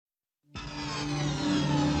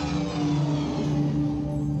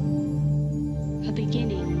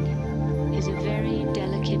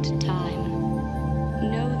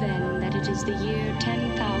is the year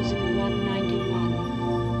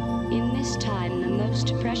 10,191. In this time, the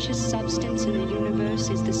most precious substance in the universe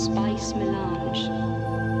is the spice melange.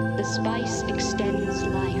 The spice extends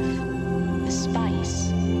life. The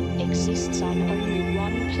spice exists on only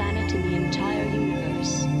one planet in the entire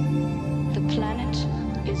universe. The planet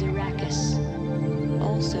is Arrakis,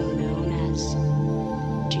 also known as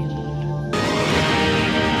Dune.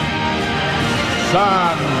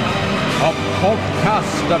 Son of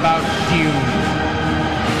podcast about Dune.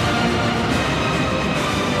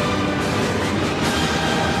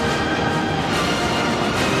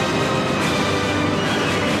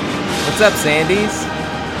 What's up, Sandies?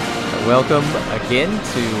 Welcome again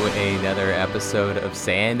to another episode of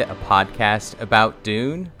Sand, a podcast about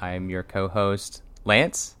Dune. I'm your co-host,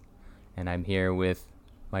 Lance, and I'm here with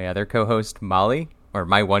my other co-host, Molly, or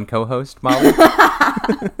my one co-host, Molly.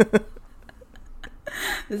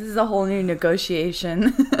 This is a whole new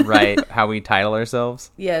negotiation. Right, how we title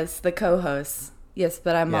ourselves. Yes, the co-host. Yes,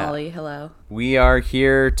 but I'm Yeah. Molly. Hello. We are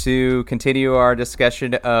here to continue our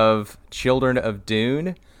discussion of Children of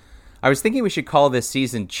Dune. I was thinking we should call this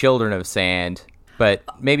season Children of Sand, but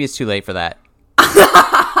maybe it's too late for that.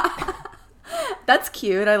 That's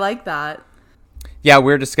cute. I like that. Yeah,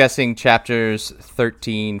 we're discussing chapters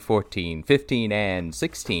 13, 14, 15, and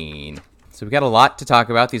 16. So we got a lot to talk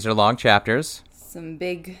about. These are long chapters. Some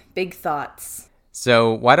big thoughts.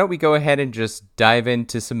 So why don't we go ahead and just dive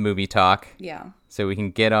into some movie talk Yeah. so we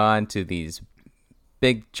can get on to these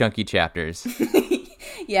big chunky chapters.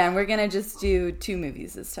 Yeah, and we're going to just do 2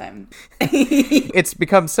 movies this time. It's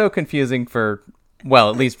become so confusing for, well,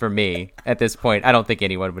 at least for me at this point. I don't think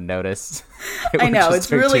anyone would notice. I know, We're just it's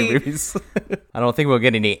doing 2 really- movies. I don't think we'll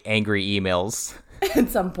get any angry emails. At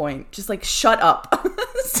some point. Just like, shut up.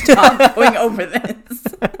 Stop going over this.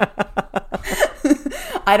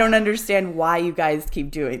 I don't understand why you guys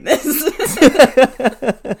keep doing this.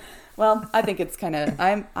 Well, I think it's kind of,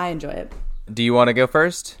 I enjoy it. Do you want to go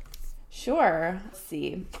first? Sure. Let's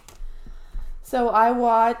see. So I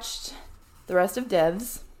watched the rest of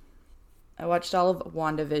Devs. I watched all of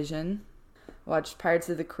WandaVision. Watched Pirates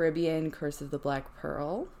of the Caribbean, Curse of the Black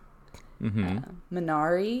Pearl.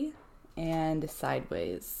 Minari, and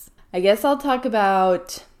Sideways. I guess I'll talk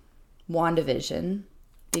about WandaVision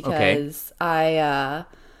because I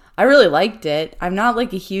really liked it. I'm not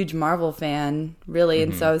like a huge Marvel fan, really,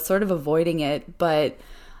 and so I was sort of avoiding it, but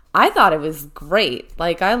I thought it was great.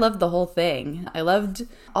 Like, I loved the whole thing. I loved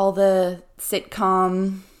all the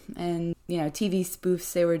sitcom and, TV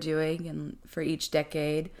spoofs they were doing and for each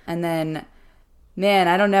decade. And then, man,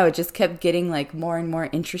 I don't know, it just kept getting, like, more and more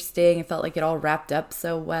interesting. It felt like it all wrapped up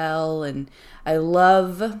so well. And I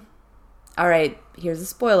love... All right, here's a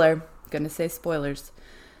spoiler. I'm going to say spoilers.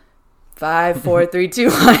 5, 4, 3, 2,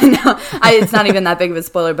 1. It's not even that big of a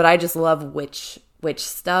spoiler, but I just love witch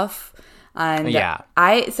stuff. And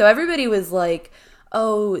so everybody was like,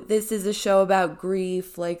 oh, this is a show about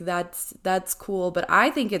grief. Like, that's cool. But I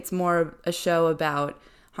think it's more a show about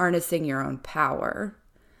harnessing your own power.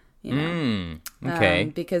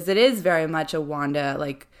 Okay. Because it is very much a Wanda,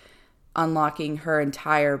 like, unlocking her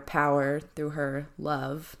entire power through her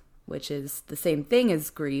love, which is the same thing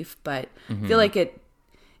as grief. But I feel like it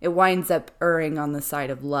winds up erring on the side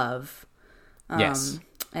of love. Yes.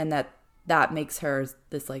 And that makes her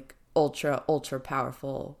this, like, ultra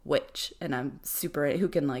powerful witch, and I'm super who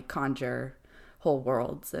can like conjure whole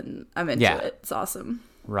worlds, and I'm into it. It's awesome.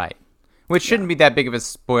 Right. Which shouldn't be that big of a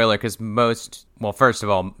spoiler because first of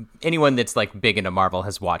all, anyone that's like big into Marvel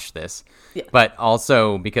has watched this. Yeah. But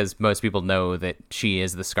also because most people know that she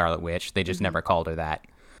is the Scarlet Witch. They just never called her that.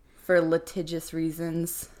 For litigious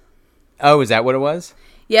reasons. Oh, is that what it was?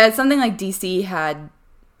 Yeah, it's something like DC had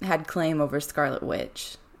claim over Scarlet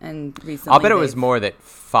Witch. And recently I'll bet it was more that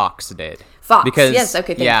Fox did. Fox, because, yes,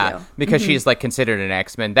 okay, thank you. Because she's like considered an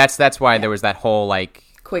X-Men. That's why there was that whole like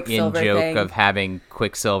Quicksilver in joke thing of having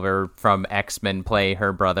Quicksilver from X-Men play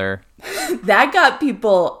her brother. That got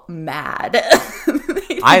people mad.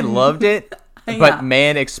 I loved it. Yeah. But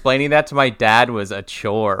man, explaining that to my dad was a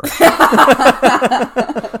chore.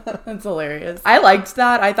 That's hilarious. I liked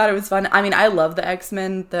that. I thought it was fun. I mean, I love the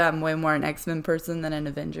X-Men. I'm way more an X-Men person than an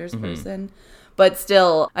Avengers person. But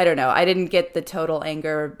still, I don't know. I didn't get the total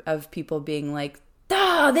anger of people being like,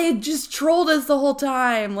 they just trolled us the whole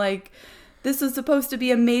time. Like, this was supposed to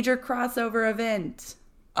be a major crossover event.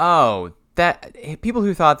 Oh, that people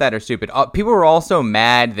who thought that are stupid. People were also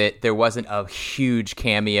mad that there wasn't a huge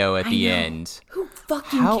cameo at the end. Who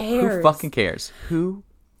fucking cares? Who fucking cares? Who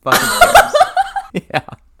fucking cares? Yeah.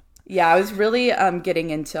 Yeah, I was really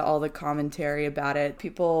getting into all the commentary about it.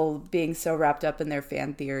 People being so wrapped up in their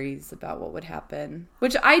fan theories about what would happen,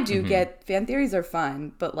 which I do get. Fan theories are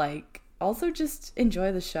fun, but like also just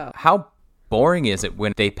enjoy the show. How boring is it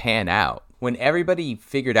when they pan out? When everybody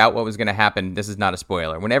figured out what was going to happen, this is not a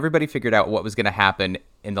spoiler. When everybody figured out what was going to happen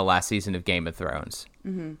in the last season of Game of Thrones,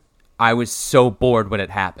 I was so bored when it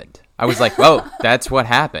happened. I was like, whoa, that's what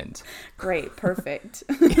happened. Great, perfect.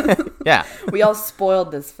 Yeah. We all spoiled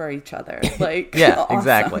this for each other. Like, Yeah, awesome.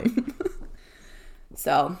 exactly.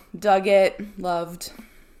 So, dug it, loved.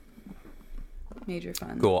 Major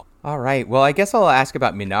fun. Cool. All right. Well, I guess I'll ask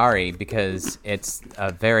about Minari because it's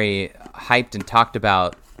a very hyped and talked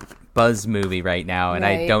about buzz movie right now, and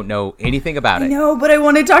I Right. don't know anything about it. No, but I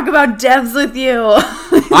want to talk about devs with you.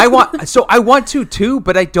 I want to too,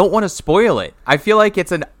 but I don't want to spoil it. I feel like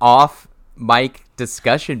it's an off mic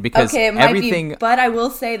discussion because Okay, it might everything. be, but I will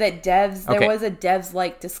say that devs, Okay. there was a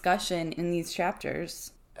devs-like discussion in these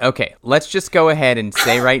chapters. Okay, let's just go ahead and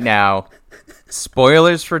say right now,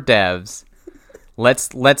 spoilers for devs.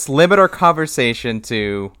 Let's limit our conversation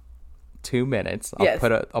to 2 minutes. I'll Yes.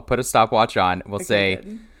 put a stopwatch on. We'll say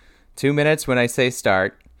good. 2 minutes when I say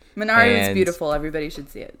start. Minari was And- beautiful. Everybody should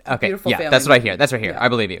see it. Okay, Beautiful yeah, family that's what I movie. hear. That's what I hear. Yeah. I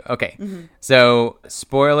believe you. Okay, so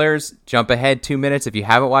spoilers. Jump ahead 2 minutes if you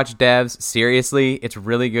haven't watched Devs. Seriously, it's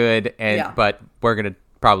really good, but we're gonna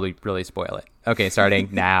probably really spoil it. Okay, starting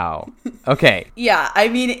now. Okay, Yeah, I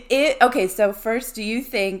mean, okay, so first, do you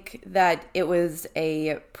think that it was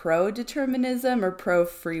a pro-determinism or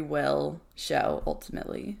pro-free will show,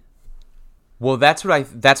 ultimately? well, that's what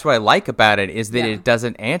I like about it is that Yeah. it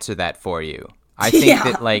doesn't answer that for you. I think Yeah.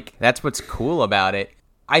 that like that's what's cool about it.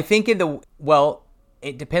 I think it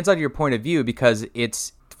depends on your point of view because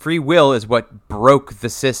it's free will is what broke the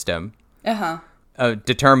system.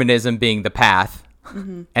 Determinism being the path,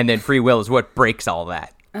 and then free will is what breaks all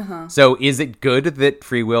that. So is it good that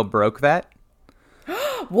free will broke that?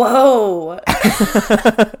 Whoa.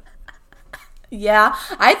 Yeah,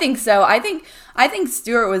 I think so. I think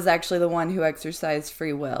Stuart was actually the one who exercised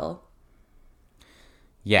free will.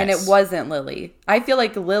 Yes. And it wasn't Lily. I feel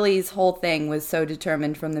like Lily's whole thing was so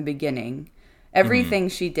determined from the beginning. Everything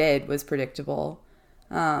she did was predictable.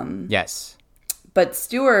 Yes. But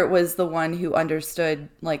Stuart was the one who understood,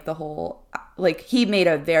 like, the whole... Like, he made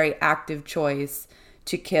a very active choice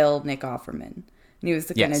to kill Nick Offerman. And he was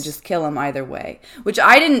going to Yes. just kill him either way. Which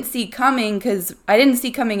I didn't see coming, because I didn't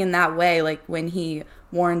see coming in that way. Like, when he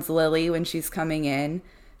warns Lily when she's coming in.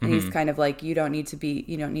 And he's kind of like, you don't need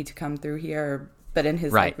to come through here. But in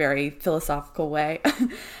his, Right. like, very philosophical way.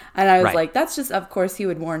 And I was Right. like, that's just... Of course, he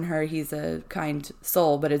would warn her. He's a kind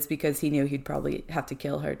soul. But it's because he knew he'd probably have to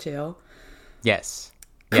kill her, too. Yes.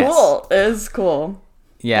 Yes. Cool. It was cool.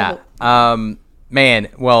 Yeah. Man,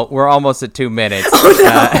 well, we're almost at 2 minutes. All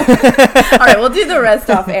right, we'll do the rest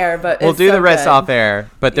off air, but We'll it's do so the rest good. off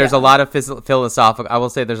air, but there's Yeah. a lot of philosophical. I will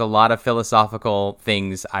say there's a lot of philosophical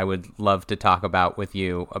things I would love to talk about with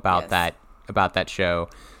you about Yes. that show.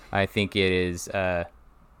 I think it is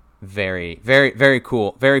very, very, very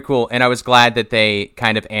cool, and I was glad that they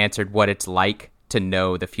kind of answered what it's like to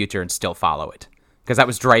know the future and still follow it, because that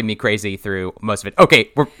was driving me crazy through most of it.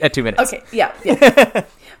 Okay, we're at 2 minutes. Okay, yeah.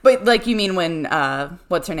 But, like, you mean when,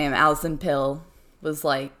 what's her name, Alison Pill was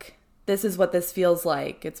like, this is what this feels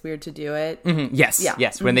like. It's weird to do it. Yes, Yeah.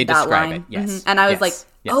 yes. When they That describe line. it, yes. Mhm. And I was Yes, like,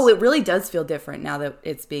 yes. oh, it really does feel different now that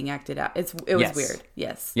it's being acted out. It was Yes. weird.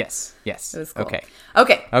 Yes. Yes, yes. It was cool. Okay.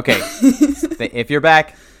 Okay. Okay. If you're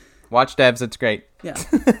back, watch Devs. It's great. Yeah.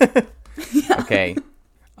 Okay.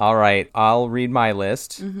 All right. I'll read my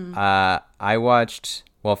list. I watched...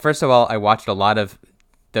 Well, first of all, I watched a lot of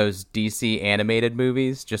those DC animated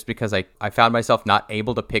movies just because I found myself not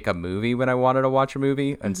able to pick a movie when I wanted to watch a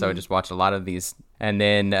movie. And so I just watched a lot of these. And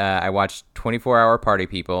then I watched 24-Hour Party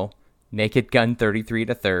People, Naked Gun 33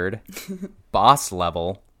 to 3rd, Boss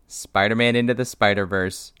Level, Spider-Man Into the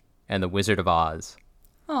Spider-Verse, and The Wizard of Oz.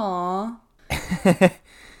 Aw.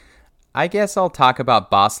 I guess I'll talk about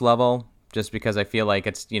Boss Level just because I feel like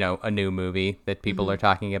it's, a new movie that people are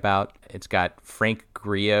talking about. It's got Frank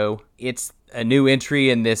Grillo. It's a new entry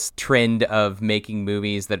in this trend of making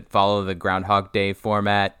movies that follow the Groundhog Day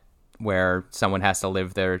format where someone has to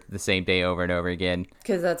live the same day over and over again.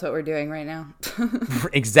 Because that's what we're doing right now.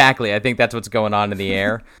 Exactly. I think that's what's going on in the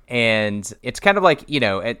air. And it's kind of like,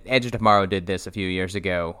 Edge of Tomorrow did this a few years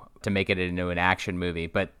ago to make it into an action movie.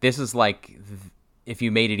 But this is like if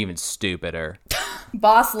you made it even stupider.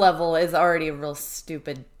 Boss Level is already a real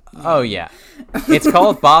stupid. Oh, yeah. It's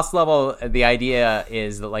called Boss Level. The idea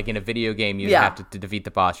is that, like, in a video game, you have to defeat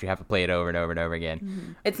the boss. You have to play it over and over and over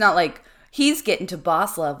again. It's not like He's getting to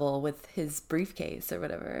boss level with his briefcase or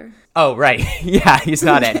whatever. Oh, right. Yeah, he's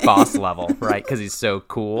not at boss level, right? Because he's so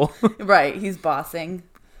cool. Right, he's bossing.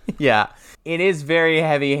 Yeah. It is very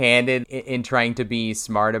heavy-handed in trying to be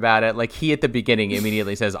smart about it. Like, he at the beginning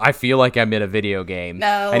immediately says, I feel like I'm in a video game.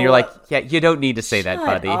 No. And you're like, yeah, you don't need to say that,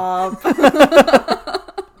 buddy.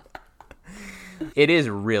 It is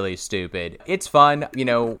really stupid. It's fun. You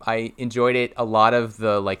know, I enjoyed it. A lot of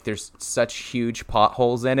the, like, there's such huge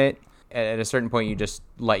potholes in it. At a certain point, you just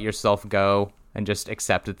let yourself go and just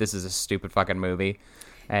accept that this is a stupid fucking movie.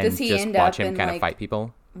 And Does he just end watch up him in, kind of like, fight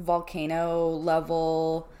people. volcano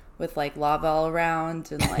level with like lava all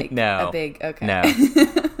around and like No. a big No.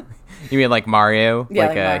 You mean like Mario? Yeah,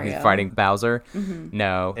 like Mario. he's fighting Bowser? Mm-hmm.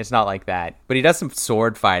 No, it's not like that. But he does some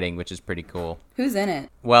sword fighting, which is pretty cool. Who's in it?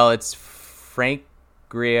 Well, it's Frank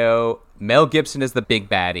Grillo. Mel Gibson is the big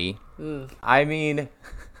baddie. Ooh. I mean,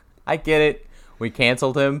 I get it. We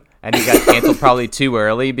canceled him, and he got canceled probably too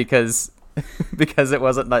early because it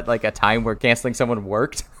wasn't like a time where canceling someone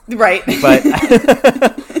worked. Right. But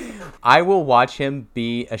I will watch him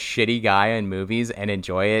be a shitty guy in movies and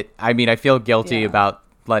enjoy it. I mean, I feel guilty about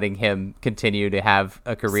letting him continue to have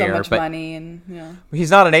a career. So much but money and he's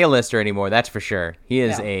not an A-lister anymore, that's for sure. He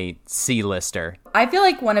is Yeah. a C-lister. I feel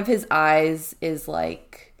like one of his eyes is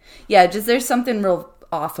like, just there's something real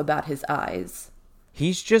off about his eyes.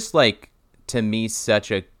 He's just like, to me,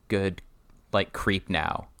 such a good like creep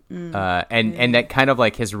now. And that kind of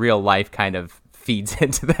like his real life kind of feeds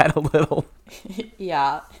into that a little.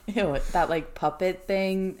 Yeah. Ew, that like puppet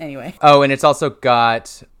thing. Anyway. Oh, and it's also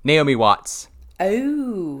got Naomi Watts.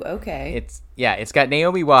 Oh, okay. It's got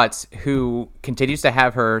Naomi Watts, who continues to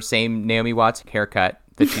have her same Naomi Watts haircut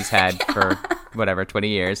that she's had for 20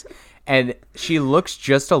 years. And she looks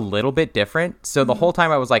just a little bit different. So the whole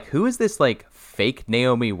time I was like, who is this like fake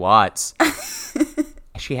Naomi Watts?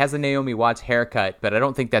 She has a Naomi Watts haircut, but I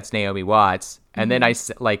don't think that's Naomi Watts. And then I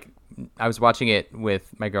was watching it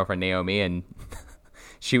with my girlfriend Naomi, and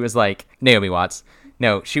she was like, Naomi Watts.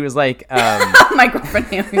 No, she was like, My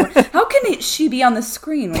girlfriend Naomi. How can she be on the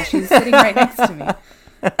screen when she's sitting right next to me?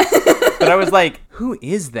 but I was like, who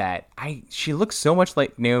is that? She looks so much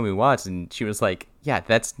like Naomi Watts, and she was like, yeah,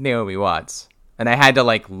 that's Naomi Watts. And I had to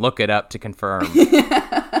like look it up to confirm.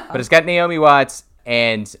 But it's got Naomi Watts,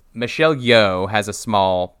 and Michelle Yeoh has a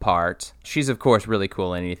small part. She's of course really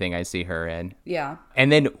cool in anything I see her in. Yeah.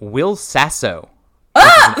 And then Will Sasso. Which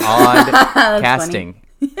is an odd casting.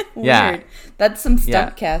 Yeah. Weird. That's some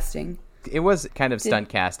stunt casting. It was kind of stunt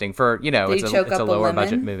casting for, Did it's he choke a up a lower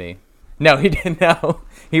budget lemon? movie. No, he didn't know.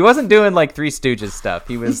 He wasn't doing like Three Stooges stuff.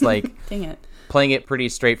 He was like Dang it. playing it pretty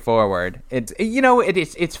straightforward.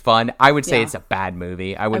 It's fun. I would say Yeah. it's a bad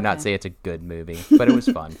movie. I would not Okay. say it's a good movie, but it was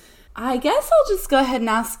fun. I guess I'll just go ahead and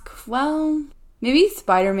ask, well, maybe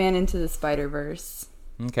Spider-Man Into the Spider-Verse.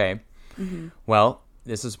 Okay. Well,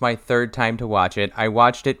 this is my third time to watch it. I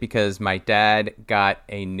watched it because my dad got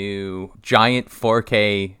a new giant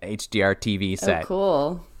 4K HDR TV set. Oh,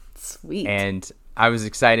 cool. Sweet. And I was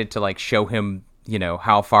excited to like show him,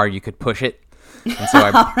 how far you could push it. And so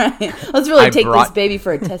I All right. Let's really take this brought- baby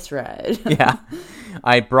for a test ride. yeah,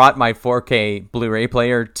 I brought my 4K Blu-ray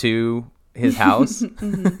player to his house,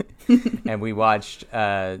 and we watched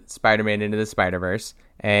Spider-Man Into the Spider-Verse.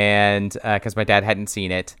 And because my dad hadn't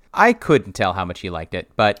seen it, I couldn't tell how much he liked it.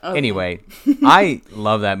 But anyway, I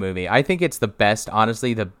love that movie. I think it's the best,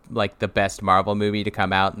 honestly, the best Marvel movie to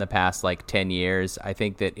come out in the past 10 years. I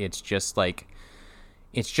think that it's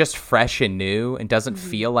just fresh and new and doesn't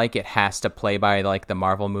feel like it has to play by the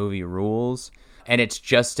Marvel movie rules. And it's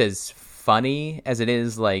just as funny as it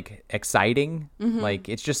is exciting.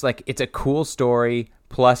 It's just it's a cool story.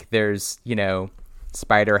 Plus there's,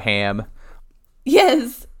 Spider Ham.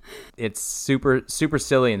 Yes. It's super super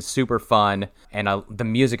silly and super fun, and the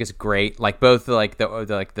music is great. Both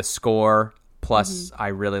the score plus I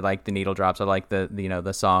really like the needle drops. I like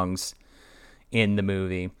the songs in the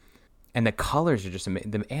movie, and the colors are just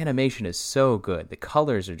the animation is so good. The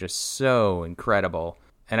colors are just so incredible,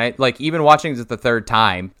 and I even watching this the third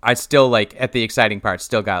time. I still at the exciting part.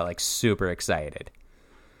 Still got super excited.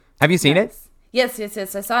 Have you seen it? Yes.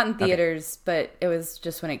 I saw it in theaters, but it was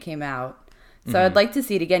just when it came out. So I'd like to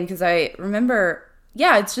see it again because I remember,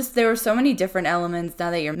 it's just there were so many different elements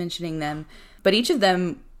now that you're mentioning them, but each of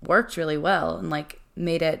them worked really well and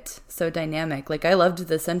made it so dynamic. I loved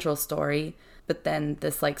the central story, but then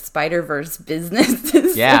this Spider-Verse business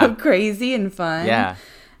is so crazy and fun. Yeah.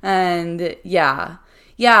 And it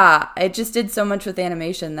just did so much with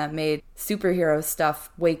animation that made superhero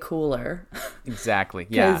stuff way cooler. Exactly.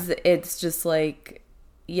 Yeah. Because it's just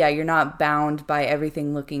you're not bound by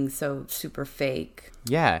everything looking so super fake.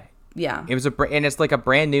 Yeah. Yeah. It was and it's like a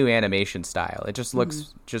brand new animation style. It just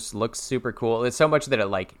looks super cool. It's so much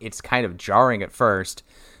that it's kind of jarring at first,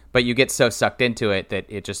 but you get so sucked into it that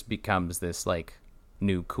it just becomes this like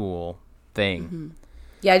new cool thing.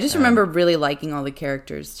 Yeah, I just remember really liking all the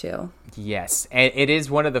characters too. Yes, and it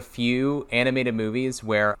is one of the few animated movies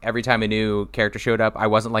where every time a new character showed up, I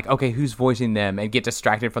wasn't like, okay, who's voicing them, and get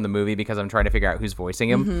distracted from the movie because I'm trying to figure out who's voicing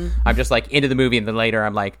him. I'm just like into the movie, and then later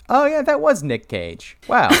I'm like, oh yeah, that was Nick Cage.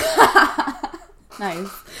 Wow.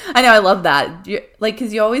 Nice. I know, I love that.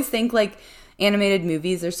 Because you always think like animated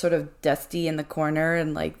movies are sort of dusty in the corner,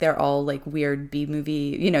 and like they're all like weird B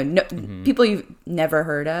movie, people you've never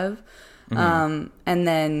heard of. And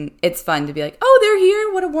then it's fun to be like, oh, they're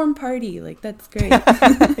here. What a warm party. Like, that's great.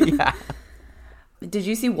 Yeah. Did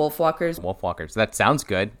you see Wolfwalkers? Wolfwalkers. That sounds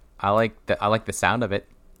good. I like the sound of it.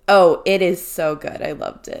 Oh, it is so good. I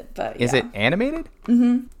loved it. But Is it animated?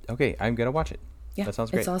 Mm-hmm. Okay, I'm going to watch it. Yeah, that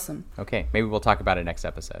sounds great. It's awesome. Okay, maybe we'll talk about it next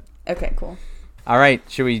episode. Okay, cool. All right,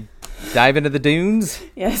 should we dive into the dunes?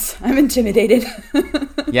 Yes, I'm intimidated.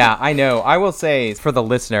 Yeah, I know. I will say for the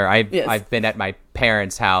listener, Yes. I've been at my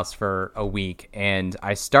parents' house for a week, and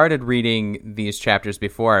I started reading these chapters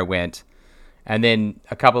before I went, and then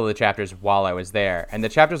a couple of the chapters while I was there. And the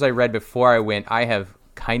chapters I read before I went, I have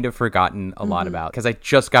kind of forgotten a lot about because I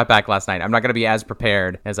just got back last night. I'm not going to be as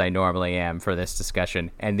prepared as I normally am for this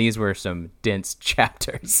discussion, and these were some dense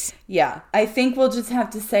chapters. Yeah, I think we'll just have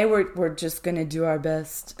to say we're just going to do our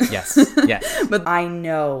best. Yes, yes. But I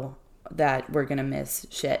know that we're going to miss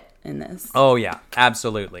shit in this. Oh, yeah,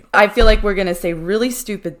 absolutely. I feel like we're going to say really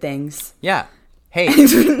stupid things. Yeah. Hey,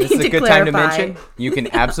 this is a good time to clarify. mention. You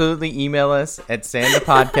can absolutely email us at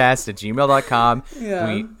sandapodcast@gmail.com.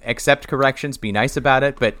 Yeah. We accept corrections. Be nice about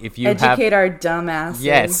it. But if you Educate our dumbasses.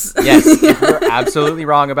 Yes. If we're absolutely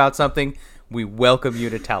wrong about something, we welcome you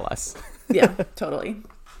to tell us. Yeah, totally.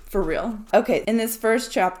 For real. Okay, in this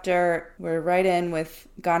first chapter, we're right in with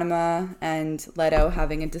Ganema and Leto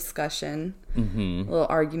having a discussion. A little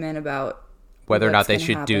argument about Whether or not what's they gonna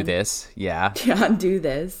should do happen. this. Yeah. Yeah, do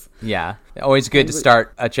this. Yeah. Always good to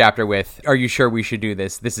start a chapter with, are you sure we should do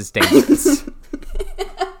this? This is dangerous.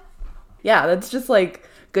 Yeah, that's just like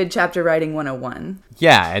good chapter writing 101.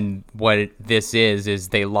 Yeah, and what this is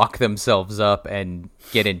they lock themselves up and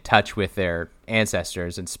get in touch with their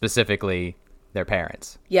ancestors, and specifically their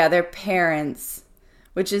parents. Yeah, their parents,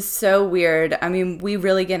 which is so weird. I mean, we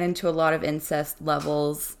really get into a lot of incest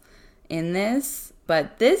levels in this,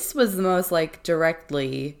 but this was the most like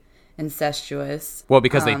directly incestuous. Well,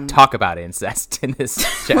 because they talk about incest in this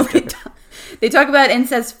chapter. They talk about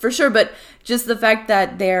incest for sure, but just the fact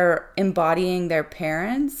that they're embodying their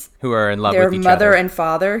parents, Who are in love their with each mother other. and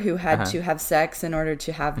father, who had to have sex in order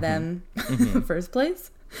to have them in the first place.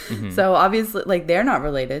 So obviously, like, they're not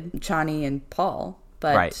related, Chani and Paul,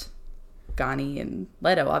 but Right. Gani and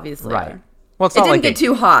Leto obviously Right. are. Well, it's It not didn't like get they,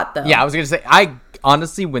 too hot, though. Yeah, I was going to say, I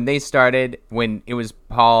honestly, when they started, when it was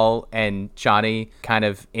Paul and Chani kind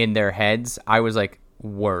of in their heads, I was like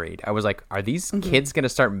worried. I was like, are these kids going to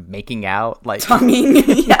start making out? Like, Tonguing,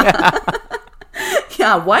 yeah.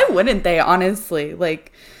 Yeah, why wouldn't they, honestly?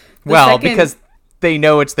 Like, well, because they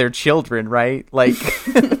know it's their children, right? Like,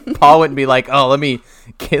 Paul wouldn't be like, oh, let me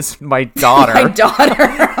kiss my daughter. my daughter.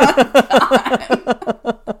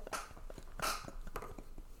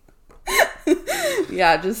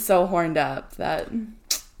 Yeah, just so horned up that.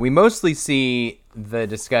 We mostly see the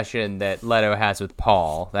discussion that Leto has with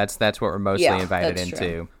Paul. That's what we're mostly Yeah, invited that's into.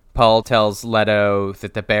 true. Paul tells Leto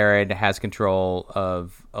that the Baron has control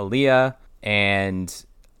of Aaliyah, and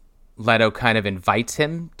Leto kind of invites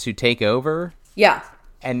him to take over. Yeah.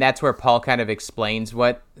 And that's where Paul kind of explains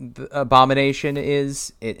what the abomination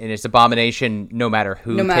is. And it's abomination no matter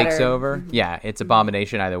who takes over. Yeah, it's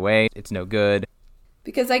abomination either way. It's no good.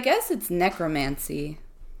 Because I guess it's necromancy.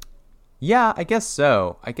 Yeah, I guess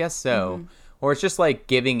so. Or it's just like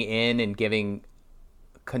giving in and giving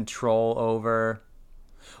control over.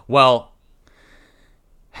 Well,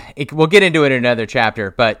 we'll get into it in another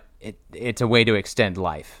chapter, but it's a way to extend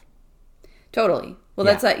life. Totally. Well,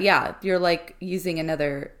 Yeah. that's like, yeah, you're like using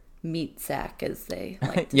another meat sack, as they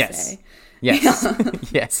like to Yes. say. Yes.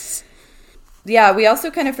 Yes. Yeah, we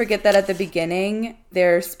also kind of forget that at the beginning,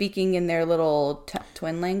 they're speaking in their little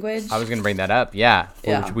twin language. I was going to bring that up. Yeah.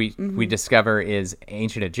 Yeah. Which we discover is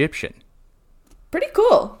ancient Egyptian. Pretty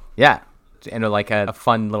cool. Yeah. And like a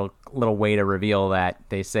fun little way to reveal that.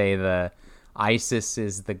 They say the Isis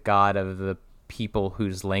is the god of the people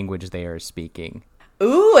whose language they are speaking.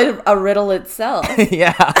 Ooh, a riddle itself.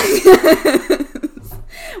 Yeah.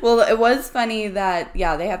 Well, it was funny that,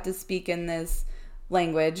 yeah, they have to speak in this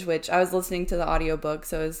language, which I was listening to the audiobook,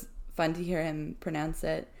 so it was fun to hear him pronounce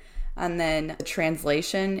it. and then the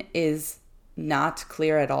translation is not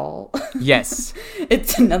clear at all. Yes.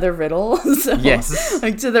 It's another riddle. So, yes.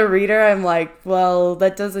 Like, to the reader, I'm like, well,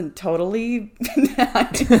 that doesn't totally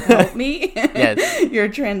help me. Yes. Your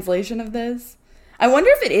translation of this. I wonder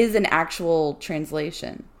if it is an actual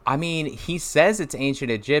translation. I mean, he says it's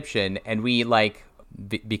ancient Egyptian, and we, like,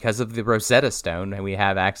 because of the Rosetta Stone, and we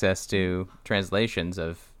have access to translations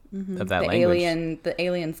of that language. The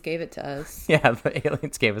aliens gave it to us. Yeah, the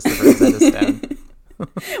aliens gave us the Rosetta Stone.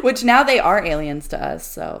 Which now they are aliens to us,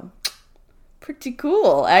 so pretty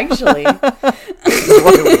cool, actually.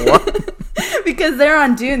 Wait, what? Because they're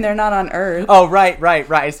on Dune, they're not on Earth. Oh, right.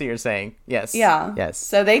 I see what you're saying. Yes. Yeah. Yes.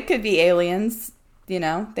 So they could be aliens, you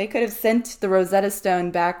know. They could have sent the Rosetta Stone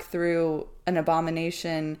back through an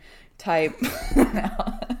abomination type.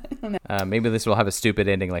 Maybe this will have a stupid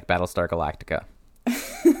ending like Battlestar Galactica.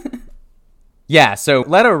 Yeah, so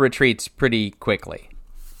Leto retreats pretty quickly.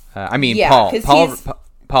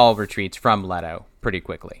 Paul retreats from Leto pretty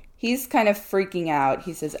quickly. He's kind of freaking out.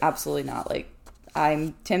 He says, absolutely not. Like,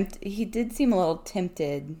 I'm tempted. He did seem a little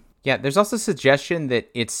tempted. Yeah, there's also suggestion that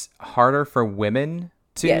it's harder for women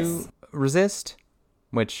to resist,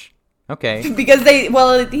 which, okay. Because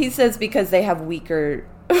he says because they have weaker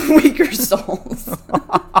souls.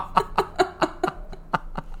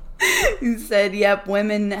 He said, yep,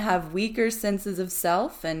 women have weaker senses of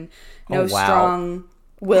self and no strong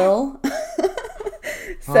will.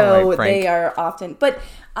 So right, they are often, but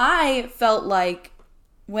I felt like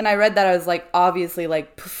when I read that, I was like, obviously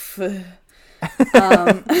like,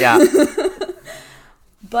 yeah.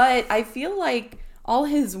 But I feel like all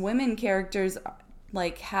his women characters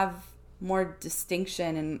like have more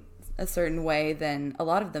distinction in a certain way than a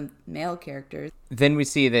lot of the male characters. Then we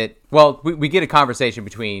see that, well, we get a conversation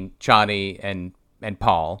between Chani and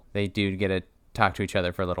Paul. They do get to talk to each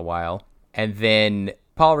other for a little while. And then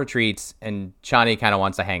Paul retreats, and Chani kind of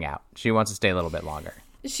wants to hang out. She wants to stay a little bit longer.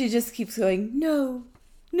 She just keeps going, no.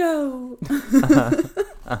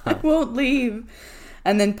 I won't leave.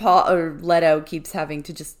 And then Leto keeps having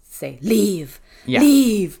to just say, leave,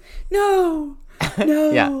 no.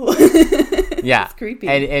 Yeah. It's creepy.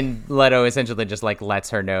 And Leto essentially just like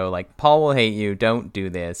lets her know, like, Paul will hate you, don't do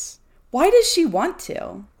this. Why does she want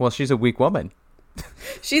to? Well, she's a weak woman.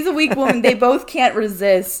 She's a weak woman. They both can't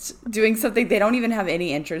resist doing something they don't even have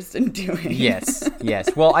any interest in doing. Yes.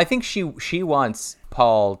 Well, I think she wants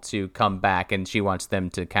Paul to come back, and she wants them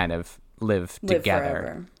to kind of live together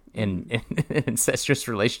forever. in an incestuous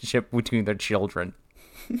relationship between their children.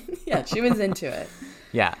 Yeah, she was into it.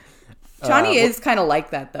 Yeah. Chani is kind of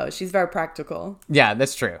like that, though. She's very practical. Yeah,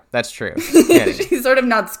 that's true. Yeah. She's sort of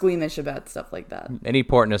not squeamish about stuff like that. Any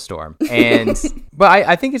port in a storm. And but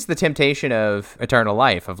I think it's the temptation of eternal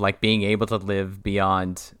life, of like being able to live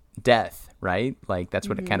beyond death, right? Like that's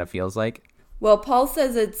what it kind of feels like. Well, Paul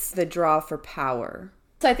says it's the draw for power.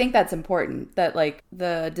 So I think that's important, that like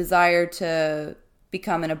the desire to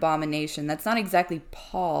become an abomination, that's not exactly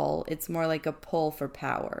Paul. It's more like a pull for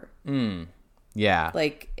power. Yeah.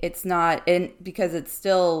 Like, it's not, because it's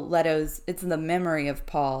still it's the memory of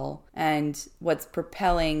Paul, and what's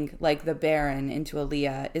propelling, like, the Baron into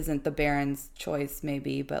Aaliyah isn't the Baron's choice,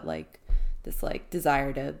 maybe, but, like, this, like,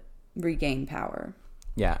 desire to regain power.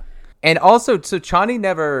 Yeah. And also, so Chani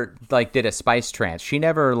never, like, did a spice trance. She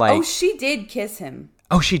never, like... Oh, she did kiss him.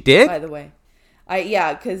 Oh, she did? By the way.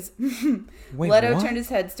 Because Leto turned his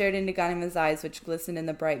head, stared into Ganima's eyes, which glistened in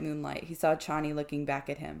the bright moonlight. He saw Chani looking back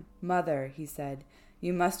at him. Mother, he said,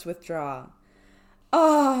 you must withdraw.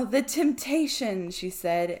 Oh, the temptation, she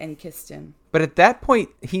said, and kissed him. But at that point,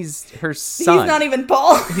 he's her son. He's not even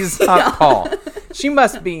Paul. He's not Paul.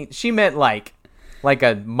 She meant like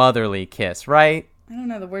a motherly kiss, right? I don't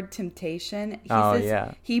know, the word temptation. He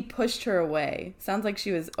says he pushed her away. Sounds like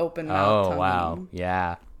she was open mouth tonguing. Oh, wow.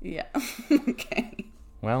 Yeah. Yeah. Okay.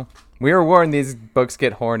 Well, we were warned these books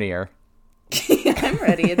get hornier. I'm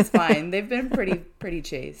ready. It's fine. They've been pretty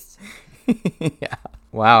chaste. Yeah.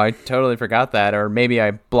 Wow, I totally forgot that, or maybe I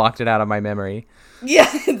blocked it out of my memory. Yeah,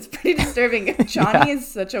 it's pretty disturbing. Chani is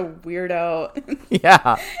such a weirdo.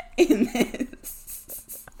 Yeah. In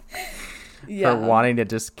this. Yeah. Her wanting to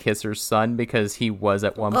just kiss her son because he was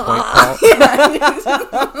at one point Paul.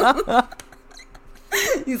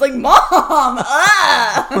 He's like, Mom!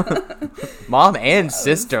 Mom and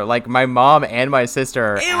sister. Like, my mom and my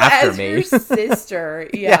sister are after me. Your sister.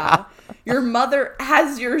 Yeah. Your mother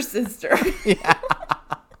has your sister. Yeah.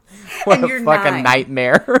 What a fucking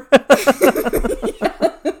nightmare.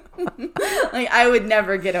 Like, I would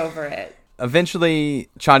never get over it. Eventually,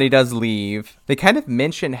 Chani does leave. They kind of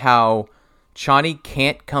mention how Chani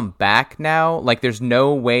can't come back now. Like, there's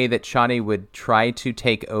no way that Chani would try to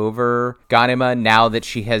take over Ganima now that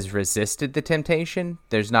she has resisted the temptation.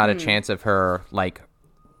 There's not a chance of her, like,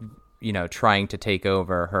 trying to take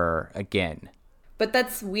over her again. But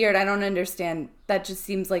that's weird. I don't understand. That just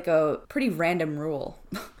seems like a pretty random rule.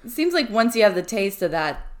 It seems like once you have the taste of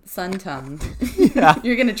that sun tongue,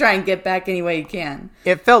 you're going to try and get back any way you can.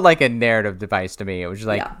 It felt like a narrative device to me. It was just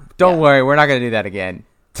like, don't worry, we're not going to do that again.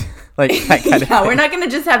 Like that kind of thing. We're not going to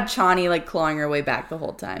just have Chani like clawing her way back the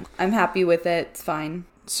whole time. I'm happy with it. It's fine.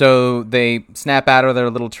 So they snap out of their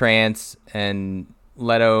little trance, and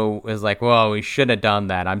Leto is like, well, we shouldn't have done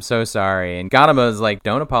that. I'm so sorry. And Ganima is like,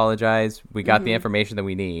 don't apologize. We got the information that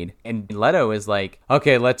we need. And Leto is like,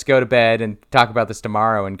 okay, let's go to bed and talk about this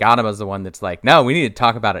tomorrow. And Ganima is the one that's like, no, we need to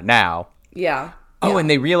talk about it now. Yeah. Oh, and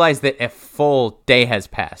they realize that a full day has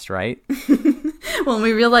passed, right? Well,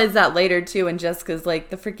 we realize that later, too, and Jessica's like,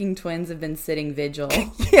 the freaking twins have been sitting vigil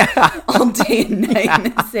all day and night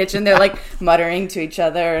in a sitch, and they're, like, muttering to each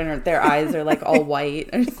other, and their eyes are, like, all white.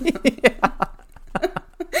 Or something.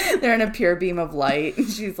 They're in a pure beam of light, and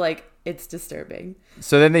she's like, it's disturbing.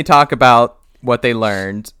 So then they talk about what they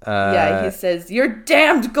learned. He says, your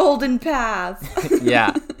damned golden path.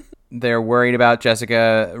 Yeah. They're worried about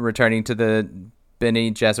Jessica returning to the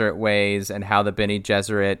Bene Gesserit ways, and how the Bene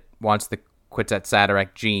Gesserit wants the Kwisatz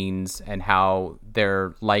Haderach genes, and how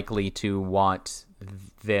they're likely to want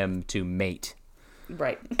them to mate.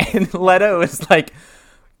 Right. And Leto is like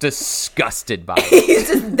disgusted by it. He's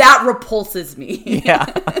just, that repulses me. Yeah.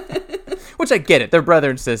 Which I get it. They're brother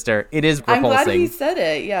and sister. It is repulsing. I'm glad he said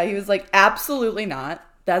it. Yeah, he was like, absolutely not.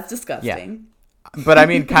 That's disgusting. Yeah. But I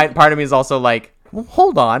mean, part of me is also like, well,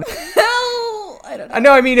 hold on. I don't know.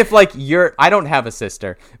 No, I mean, if like I don't have a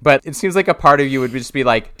sister, but it seems like a part of you would just be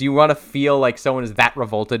like, do you want to feel like someone is that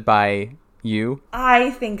revolted by you? I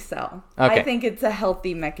think so. Okay. I think it's a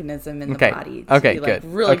healthy mechanism in the Okay. body. To Okay, be, like,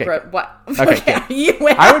 good. Really, Okay, what? Okay,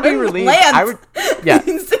 good. I I would be relieved. I would, yeah.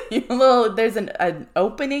 There's an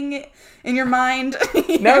opening in your mind.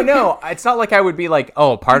 No, it's not like I would be like,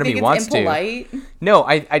 oh, part of me wants impolite? to. No,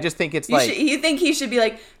 I just think it's like. You think he should be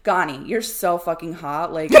like, Gani, you're so fucking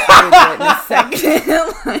hot. Like, I'll do it in a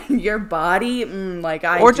second. Like, your body, like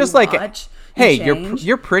I. Or just like, watch hey, change.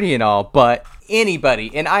 you're pretty and all, but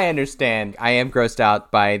anybody, and I understand, I am grossed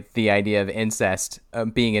out by the idea of incest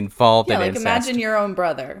being involved in like incest. imagine your own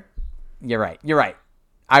brother. You're right.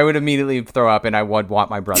 I would immediately throw up, and I would want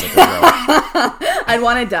my brother to throw up. I'd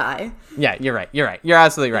want to die. Yeah, you're right. You're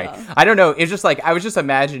absolutely right. Yeah. I don't know. It's just like, I was just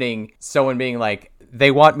imagining someone being like, they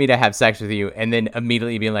want me to have sex with you, and then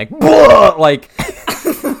immediately being like, like.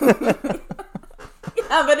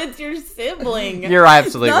 Yeah, but it's your sibling. You're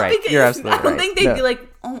absolutely right. Because, You're absolutely right. I don't think they'd be like,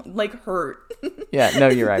 oh, like hurt. Yeah, no,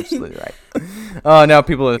 you're absolutely right. Oh, no,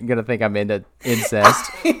 people are going to think I'm into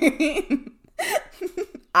incest.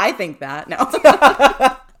 I think that. No.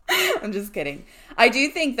 I'm just kidding. I do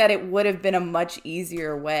think that it would have been a much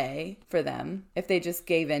easier way for them if they just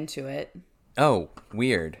gave into it. Oh,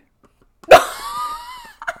 weird.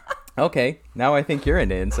 Okay, now I think you're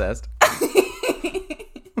into incest.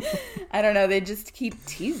 I don't know. They just keep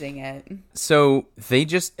teasing it. So they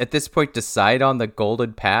just, at this point, decide on the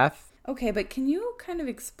golden path? Okay, but can you kind of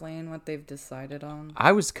explain what they've decided on?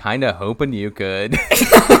 I was kind of hoping you could.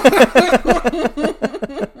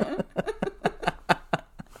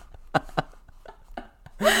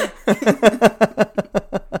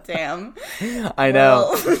 Damn. I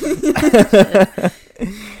know.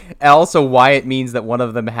 Well. Also, why it means that one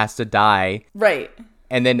of them has to die. Right.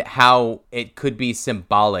 And then how it could be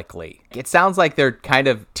symbolically. It sounds like they're kind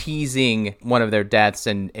of teasing one of their deaths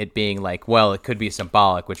and it being like, well, it could be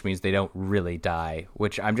symbolic, which means they don't really die.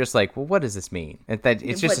 Which I'm just like, well, what does this mean?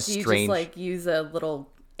 It's just a strange. Do you just like use a little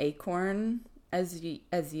acorn as you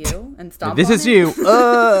and stomp this on is it? you.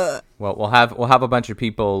 Well, we'll have a bunch of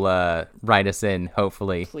people write us in,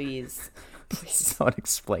 hopefully. Please. Someone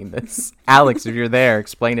explain this. Alex, if you're there,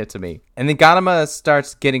 explain it to me. And then Ganima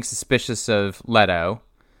starts getting suspicious of Leto,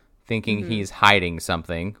 thinking he's hiding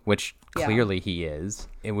something, which clearly he is.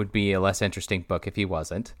 It would be a less interesting book if he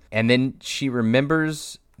wasn't. And then she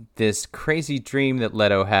remembers this crazy dream that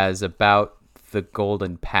Leto has about the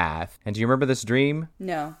golden path. And do you remember this dream?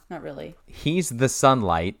 No, not really. He's the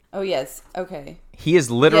sunlight. Oh, yes. Okay. He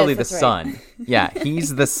is literally the that's sun. right. Yeah,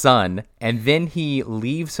 he's the sun. And then he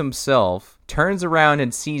leaves himself, turns around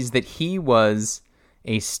and sees that he was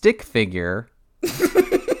a stick figure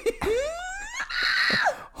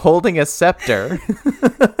holding a scepter.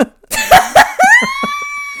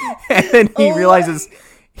 And then he realizes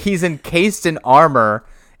he's encased in armor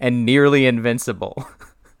and nearly invincible.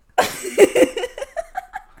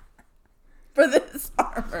 for this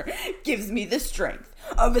armor gives me the strength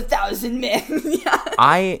of 1,000 men.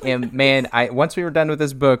 Once we were done with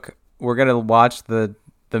this book, we're going to watch the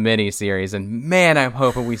mini series, and man, I'm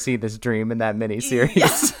hoping we see this dream in that mini series.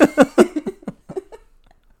 Yeah.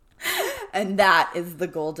 And that is the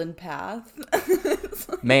golden path.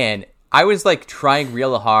 Man, I was like trying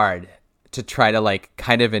real hard to try to like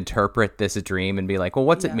kind of interpret this dream and be like, well,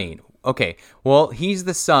 what's it mean? Okay, well, he's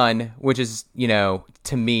the sun, which is,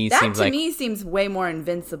 to me seems way more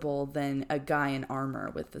invincible than a guy in armor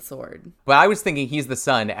with the sword. But I was thinking he's the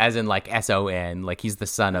son as in like S-O-N, like he's the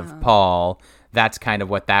son of Paul. That's kind of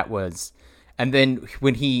what that was. And then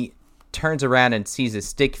when he turns around and sees a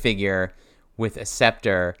stick figure with a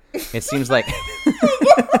scepter, it seems like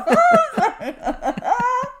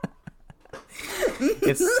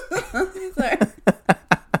it's Sorry.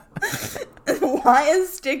 Why a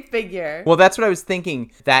stick figure? Well, that's what I was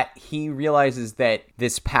thinking, that he realizes that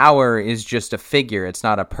this power is just a figure. It's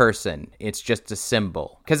not a person. It's just a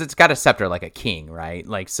symbol. Because it's got a scepter like a king, right?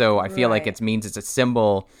 Like, so I feel like it means it's a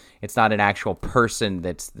symbol. It's not an actual person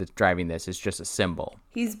that's driving this. It's just a symbol.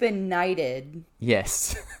 He's been knighted.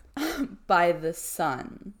 Yes. By the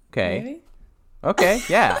sun. Okay. Maybe? Okay,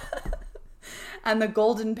 yeah. And the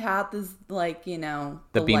golden path is like, the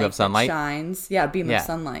beam of sunlight shines. Yeah, beam of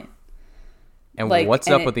sunlight. And what's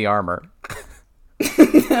up with the armor?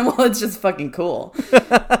 Well, it's just fucking cool.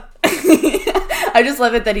 I just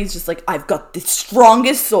love it that he's just like, I've got the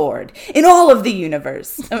strongest sword in all of the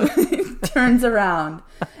universe. Turns around,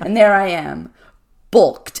 and there I am,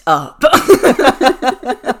 bulked up.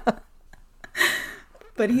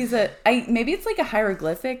 But he's maybe it's like a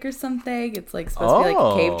hieroglyphic or something. It's like supposed to be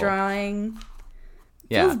like a cave drawing.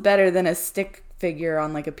 Feels better than a stick figure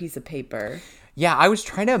on like a piece of paper. Yeah, I was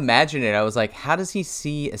trying to imagine it. I was like, how does he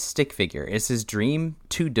see a stick figure? Is his dream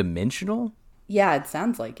two-dimensional? Yeah, it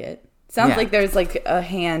sounds like it. Sounds like there's like a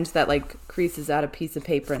hand that like creases out a piece of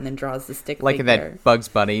paper and then draws the stick like figure. Like that Bugs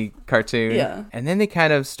Bunny cartoon. Yeah. And then they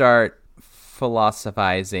kind of start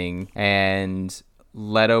philosophizing, and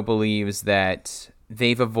Leto believes that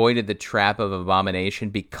they've avoided the trap of abomination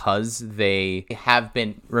because they have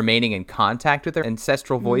been remaining in contact with their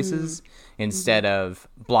ancestral voices instead of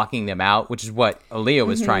blocking them out, which is what Aaliyah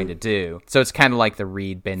was trying to do. So it's kind of like the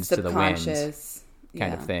reed bends to the wind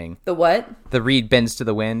kind of thing. The what? The reed bends to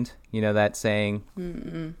the wind. You know that saying?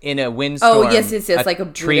 In a windstorm, yes. Like a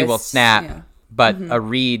tree will snap. Yeah. But a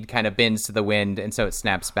reed kind of bends to the wind, and so it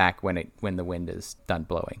snaps back when the wind is done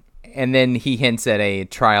blowing. And then he hints at a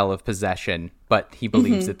trial of possession, but he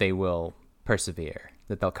believes that they will persevere,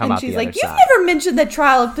 that they'll come out the other side. And she's like, you've never mentioned the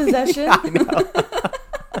trial of possession. Yeah, I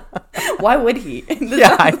know. Why would he?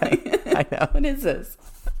 I know. What is this?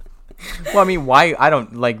 Well, I mean, why? I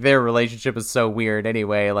don't, like, their relationship is so weird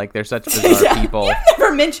anyway. Like, they're such bizarre people. You've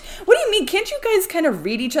never mentioned... What do you mean? Can't you guys kind of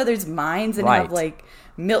read each other's minds and have, like...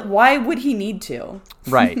 Why would he need to?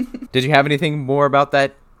 Right. Did you have anything more about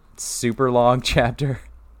that super long chapter?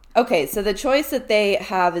 Okay, so the choice that they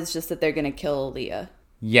have is just that they're going to kill Leah.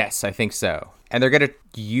 Yes, I think so. And they're going to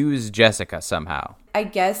use Jessica somehow. I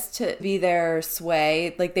guess to be their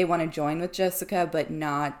sway. Like, they want to join with Jessica, but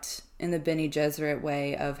not in the Bene Gesserit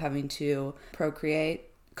way of having to procreate,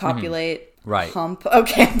 copulate, hump.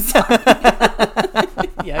 Okay, I'm sorry.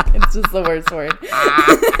 Yeah, it's just the worst word.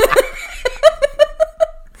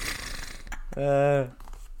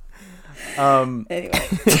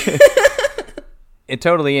 Anyway. It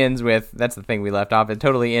totally ends with, that's the thing we left off, it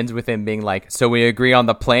totally ends with him being like, so we agree on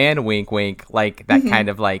the plan, wink wink, like that kind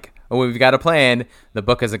of like, oh, we've got a plan, the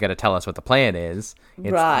book isn't going to tell us what the plan is.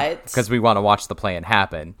 Right. Because we want to watch the plan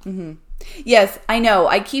happen. Mm-hmm. Yes, I know.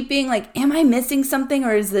 I keep being like, am I missing something,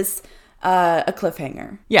 or is this a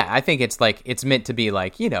cliffhanger? Yeah, I think it's like, it's meant to be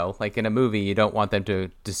like, like in a movie, you don't want them to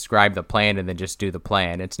describe the plan and then just do the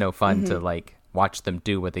plan. It's no fun to like watch them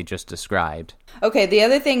do what they just described. Okay, the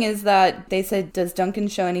other thing is that they said, does Duncan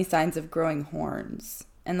show any signs of growing horns?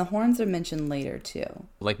 And the horns are mentioned later too.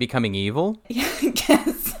 Like becoming evil? Yeah, I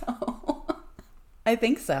guess so. I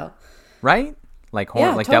think so. Right? Like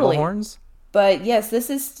totally. Devil horns? But yes, this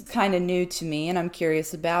is kind of new to me and I'm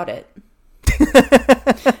curious about it.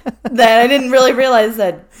 That I didn't really realize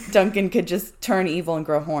that Duncan could just turn evil and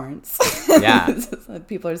grow horns. Yeah. That's what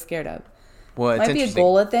people are scared of. Well, it's might be a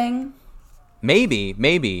Gola thing. Maybe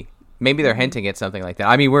they're hinting at something like that.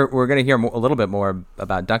 I mean, we're going to hear a little bit more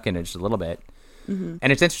about Duncan in just a little bit. Mm-hmm.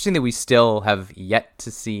 And it's interesting that we still have yet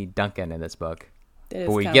to see Duncan in this book. But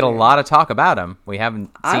we get a lot of talk about him. We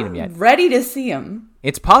haven't seen him yet. I'm ready to see him.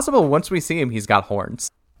 It's possible once we see him, he's got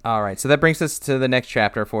horns. All right, so that brings us to the next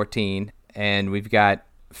chapter, 14. And we've got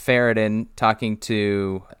Farad'n talking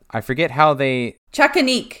to, I forget how they...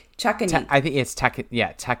 Chakanik. Chakanik. I think it's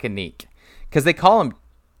Takanik. Because they call him...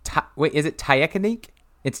 wait, is it Tyekanik?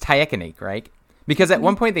 It's Tyekanik, right? Because at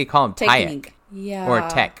one point they call him Tyek. Yeah. Or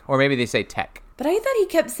Tech. Or maybe they say Tech. But I thought he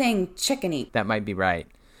kept saying Chikanik. That might be right.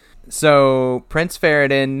 So Prince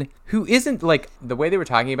Farad'n, who isn't like the way they were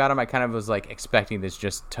talking about him, I kind of was like expecting this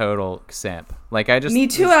just total simp. Like Me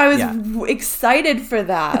too. I was excited for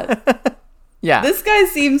that. Yeah. This guy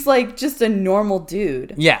seems like just a normal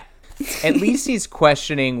dude. Yeah. At least he's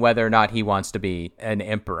questioning whether or not he wants to be an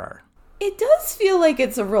emperor. It does feel like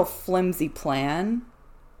it's a real flimsy plan.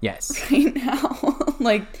 Yes. Right now.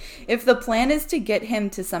 Like, if the plan is to get him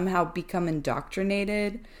to somehow become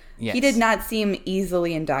indoctrinated, Yes. he did not seem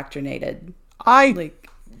easily indoctrinated. I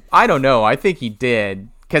don't know. I think he did.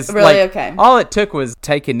 Because Really? Okay. all it took was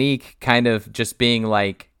Tyekanik kind of just being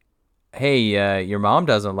like, hey, your mom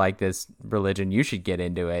doesn't like this religion. You should get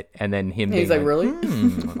into it. And then him He's being like, really?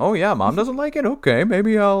 Oh, yeah, mom doesn't like it? Okay,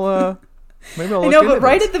 maybe I'll look I know, but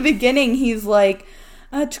right this. at the beginning, he's like,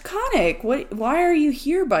 Chakanik, why are you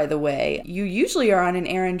here, by the way? You usually are on an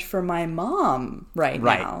errand for my mom right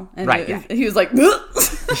now. And he was like,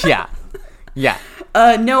 Yeah. Yeah.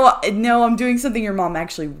 No, I'm doing something your mom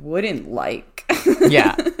actually wouldn't like.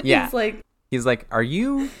 Yeah. Yeah. He's like, are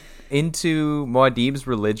you into Muad'Dib's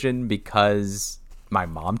religion because my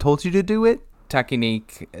mom told you to do it?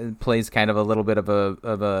 Takanik plays kind of a little bit of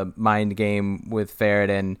a mind game with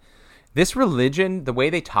Farad'n. This religion, the way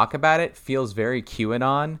they talk about it, feels very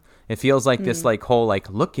QAnon. It feels like this like whole like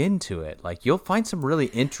look into it. Like you'll find some really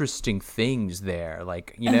interesting things there.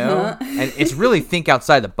 Like, you know? And it's really think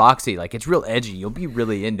outside the boxy. Like it's real edgy. You'll be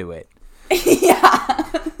really into it. Yeah.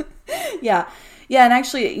 Yeah, and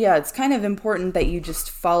actually, yeah, it's kind of important that you just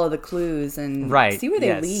follow the clues and see where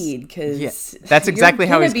they lead, because that's exactly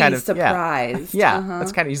how he's kind of surprised. Yeah,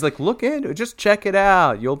 that's kind of, he's like, look into it, just check it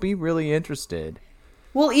out. You'll be really interested.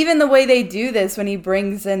 Well, even the way they do this when he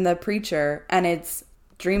brings in the preacher and it's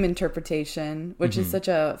dream interpretation, which is such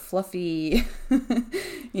a fluffy,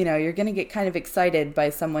 you're going to get kind of excited by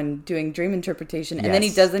someone doing dream interpretation, and then he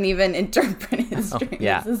doesn't even interpret his dreams.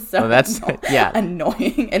 Yeah. This is so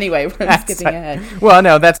annoying. Anyway, we're skipping ahead. Well,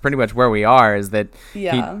 no, that's pretty much where we are, is that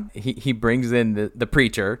he brings in the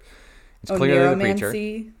preacher. It's clearly the preacher.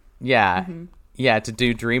 Yeah. Yeah, to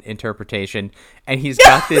do dream interpretation. And he's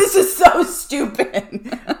got this... This is so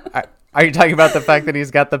stupid. Are you talking about the fact that he's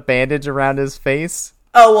got the bandage around his face?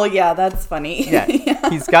 Oh, well, yeah, that's funny. Yeah.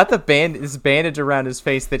 He's got this bandage around his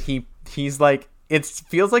face that he's like... It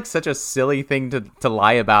feels like such a silly thing to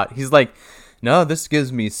lie about. He's like, no, this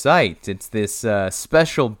gives me sight. It's this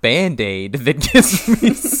special Band-Aid that gives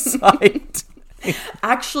me sight.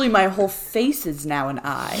 Actually, my whole face is now an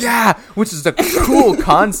eye. Yeah, which is a cool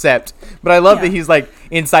concept. But I love that he's like,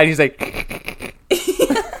 inside, he's like...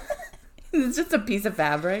 It's just a piece of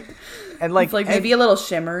fabric. And like, it's like maybe a little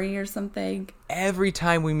shimmery or something. Every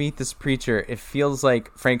time we meet this preacher, it feels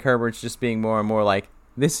like Frank Herbert's just being more and more like,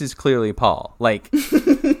 this is clearly Paul. Like...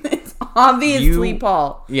 It's obviously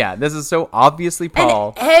Paul. Yeah, this is so obviously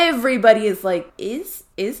Paul. And everybody is like, is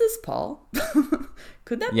this Paul?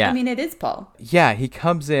 Could that be? I mean, it is Paul. Yeah, he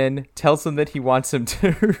comes in, tells him that he wants him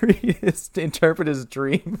to interpret his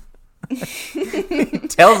dream. He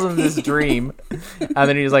tells him this dream, and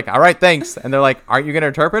then he's like, all right, thanks. And they're like, aren't you going to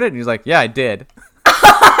interpret it? And he's like, yeah, I did.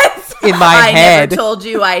 In my head. I never told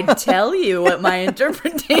you I'd tell you what my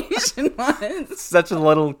interpretation was. Such a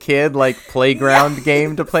little kid, like, playground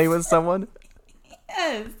game to play with someone.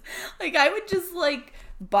 Yes. Like, I would just, like,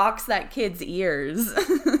 box that kid's ears.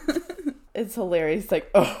 It's hilarious. Like,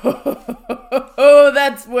 oh,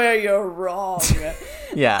 that's where you're wrong.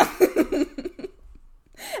 Yeah.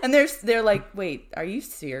 And they're like, wait, are you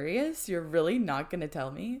serious? You're really not going to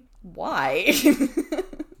tell me? Why?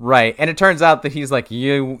 Right. And it turns out that he's like,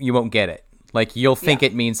 you won't get it. Like, you'll think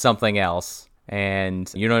it means something else, and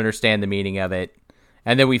you don't understand the meaning of it.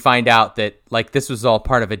 And then we find out that, like, this was all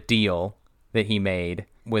part of a deal that he made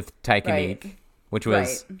with Tyekanik, which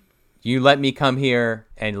was... You let me come here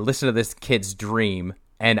and listen to this kid's dream,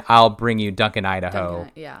 and I'll bring you Duncan, Idaho,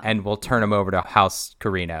 and we'll turn him over to House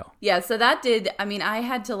Carino. Yeah, so that did... I mean, I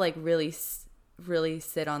had to, like, really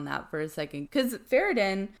sit on that for a second, because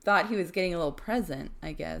Farad'n thought he was getting a little present,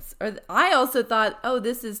 I guess. Or I also thought, oh,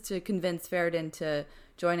 this is to convince Farad'n to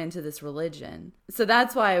join into this religion. So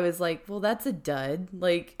that's why I was like, well, that's a dud.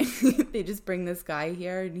 Like, they just bring this guy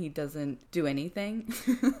here, and he doesn't do anything.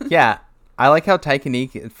 Yeah. I like how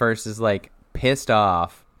Tyekanik at first is like pissed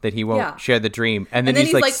off that he won't share the dream. And then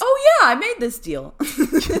he's like, oh yeah, I made this deal.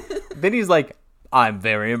 Then he's like, I'm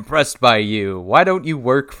very impressed by you. Why don't you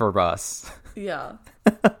work for us? Yeah.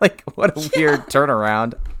 Like, what a weird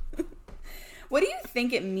turnaround. What do you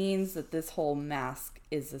think it means that this whole mask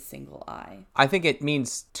is a single eye? I think it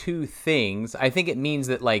means two things. I think it means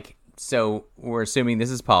that, like, so we're assuming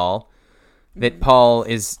this is Paul, that Paul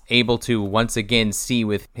is able to once again see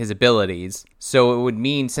with his abilities. So it would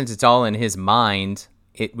mean, since it's all in his mind,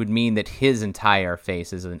 it would mean that his entire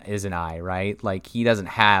face is an eye, right? Like, he doesn't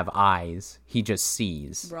have eyes; he just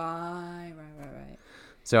sees. Right.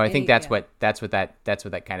 So I think that's what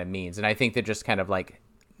that kind of means, and I think they're just kind of like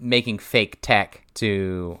making fake tech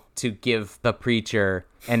to give the preacher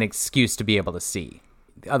an excuse to be able to see.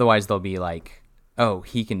 Otherwise, they'll be like, "Oh,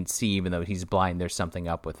 he can see even though he's blind. There's something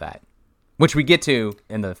up with that," which we get to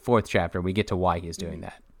in the 4th chapter. We get to why he's doing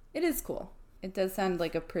that. It is cool. It does sound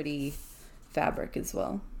like a pretty fabric as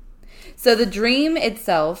well. So the dream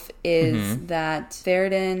itself is that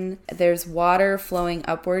Theoden, there's water flowing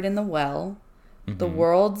upward in the well. The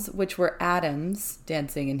worlds, which were atoms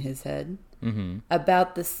dancing in his head,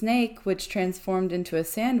 about the snake, which transformed into a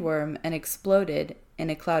sandworm and exploded in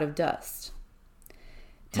a cloud of dust.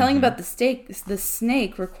 Telling about the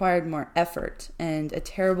snake required more effort, and a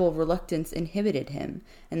terrible reluctance inhibited him,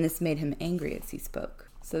 and this made him angry as he spoke.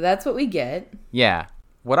 So that's what we get. Yeah.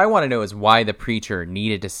 What I want to know is why the preacher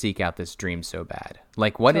needed to seek out this dream so bad.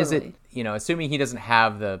 Like, what is it, assuming he doesn't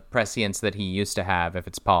have the prescience that he used to have, if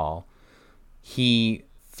it's Paul, he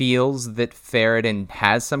feels that Theoden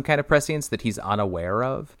has some kind of prescience that he's unaware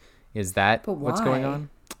of? Is that what's going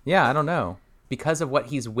on? Yeah, I don't know. Because of what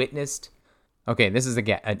he's witnessed. Okay, this is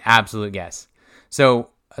an absolute guess.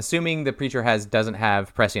 So, assuming the preacher doesn't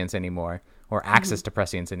have prescience anymore, or access to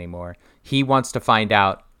prescience anymore, he wants to find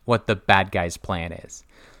out what the bad guy's plan is.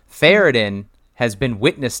 Theoden has been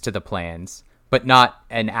witness to the plans, but not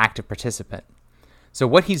an active participant. So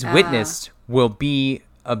what he's witnessed will be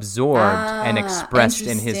absorbed and expressed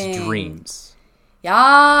in his dreams.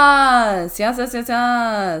 Yes.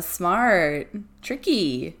 Smart.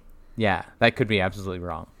 Tricky. Yeah, that could be absolutely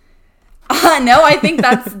wrong. No, I think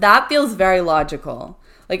that feels very logical.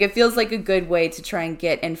 Like, it feels like a good way to try and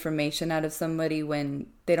get information out of somebody when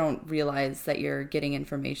they don't realize that you're getting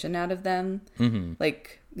information out of them.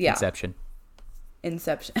 Like, yeah.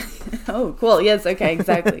 Inception. Oh, cool. Yes. Okay.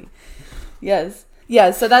 Exactly. Yes.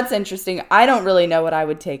 Yeah. So that's interesting. I don't really know what I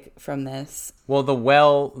would take from this. Well, the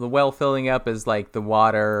well filling up is like the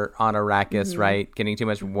water on Arrakis, right? Getting too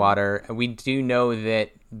much water. We do know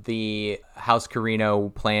that the House Carino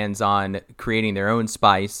plans on creating their own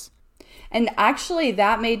spice. And actually,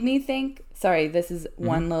 that made me think, sorry, this is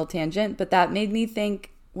one little tangent, but that made me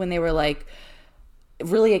think when they were like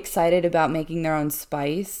really excited about making their own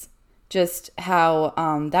spice, just how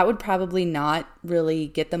that would probably not really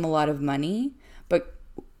get them a lot of money, but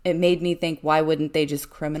it made me think, why wouldn't they just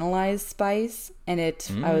criminalize spice? And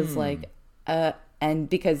I was like, and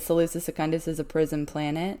because Seleucus Secundus is a prison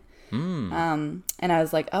planet, and I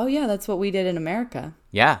was like, oh yeah, that's what we did in America.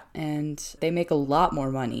 Yeah. And they make a lot more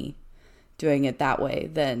money doing it that way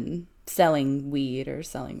than selling weed or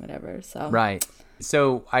selling whatever. So right.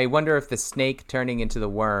 So I wonder if the snake turning into the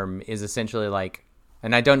worm is essentially like,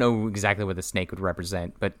 and I don't know exactly what the snake would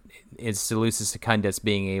represent, but is Seleucus Secundus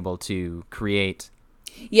being able to create?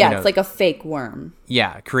 Yeah, it's like a fake worm.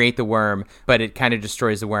 Yeah, create the worm, but it kind of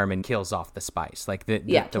destroys the worm and kills off the spice. Like the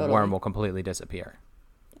worm will completely disappear.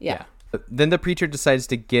 Yeah. Then the preacher decides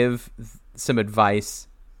to give some advice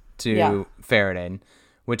to Theoden,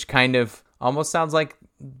 which kind of almost sounds like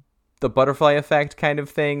the butterfly effect kind of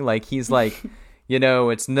thing. Like, he's like,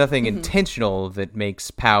 it's nothing intentional that makes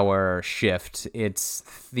power shift. It's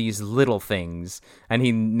these little things. And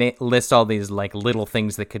he lists all these like little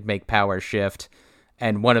things that could make power shift.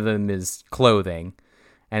 And one of them is clothing.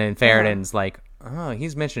 And then Theoden's like, oh,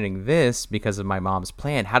 he's mentioning this because of my mom's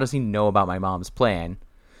plan. How does he know about my mom's plan?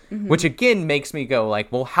 Which again makes me go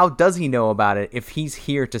like, well, how does he know about it if he's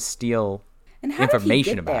here to steal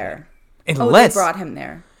information about it? Unless they brought him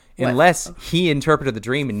there. Unless he interpreted the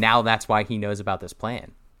dream and now that's why he knows about this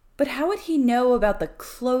plan. But how would he know about the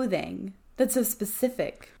clothing? That's so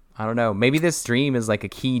specific. I don't know. Maybe this dream is like a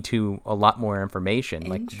key to a lot more information,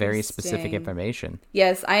 like very specific information.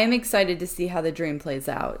 Yes, I am excited to see how the dream plays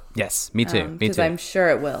out. Yes, me too. Because I'm sure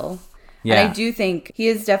it will. Yeah. And I do think he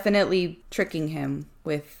is definitely tricking him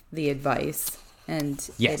with the advice. And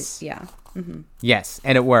yes. Yeah. Yes,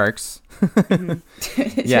 and it works.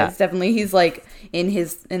 Yes, definitely. He's like in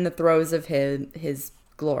the throes of his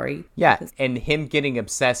glory. Yeah, and him getting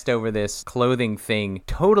obsessed over this clothing thing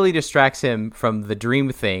totally distracts him from the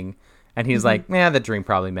dream thing. And he's like, the dream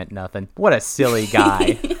probably meant nothing. What a silly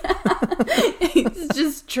guy. He's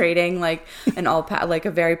just trading like like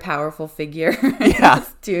a very powerful figure in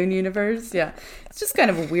this Dune universe. Yeah, it's just kind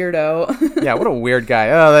of a weirdo. Yeah, what a weird guy.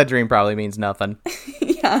 Oh, that dream probably means nothing.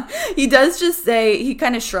 Yeah, he does just say, he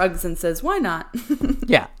kind of shrugs and says, "Why not?"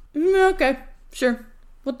 Yeah. Okay, sure.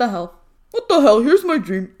 What the hell? What the hell? Here's my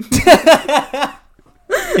dream.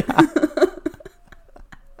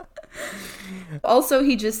 Also,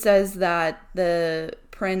 he just says that the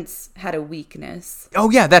prince had a weakness. Oh,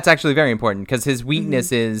 yeah, that's actually very important because his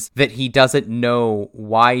weakness is that he doesn't know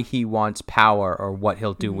why he wants power or what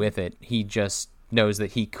he'll do with it. He just knows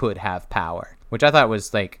that he could have power, which I thought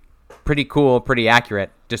was like pretty cool, pretty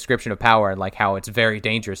accurate description of power, like how it's very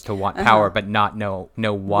dangerous to want power but not know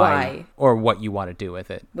why or what you want to do with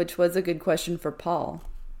it. Which was a good question for Paul.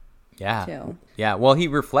 Yeah. Too. Yeah. Well, he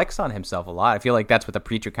reflects on himself a lot. I feel like that's what the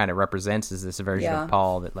preacher kind of represents, is this version of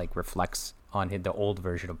Paul that like reflects on the old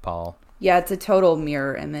version of Paul. Yeah, it's a total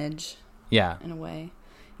mirror image. Yeah. In a way.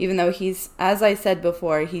 Even though he's, as I said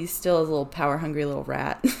before, he's still a little power hungry little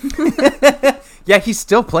rat. Yeah, he's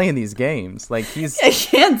still playing these games. Like he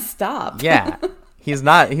can't stop. Yeah. He's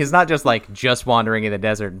not just like just wandering in the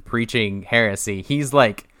desert and preaching heresy. He's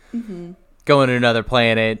like going to another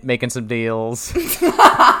planet, making some deals.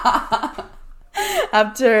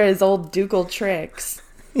 After his old ducal tricks.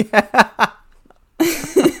 Yeah.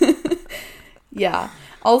 Yeah.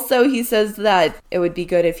 Also, he says that it would be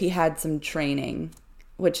good if he had some training,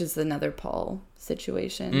 which is another Paul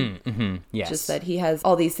situation. Yes. Just that he has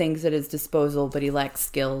all these things at his disposal, but he lacks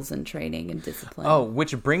skills and training and discipline. Oh,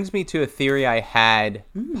 which brings me to a theory I had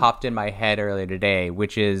popped in my head earlier today,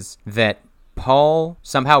 which is that Paul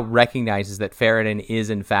somehow recognizes that Farad'n is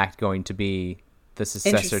in fact going to be the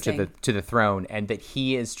successor to the throne, and that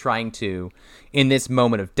he is trying to, in this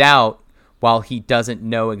moment of doubt, while he doesn't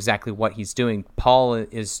know exactly what he's doing, Paul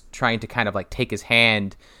is trying to kind of like take his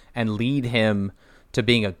hand and lead him to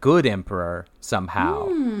being a good emperor somehow,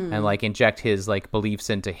 and like inject his like beliefs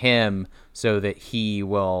into him so that he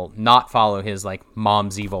will not follow his like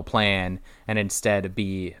mom's evil plan and instead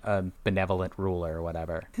be a benevolent ruler or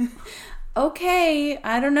whatever. Okay,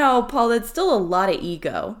 I don't know, Paul, that's still a lot of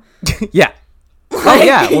ego. Yeah. Oh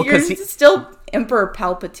yeah, well, because he's still Emperor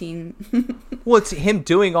Palpatine. Well, it's him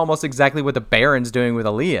doing almost exactly what the Baron's doing with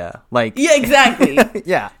Aaliyah. Like, yeah, exactly.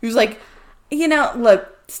 Yeah, he was like,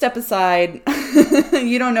 look, step aside.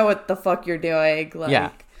 You don't know what the fuck you're doing.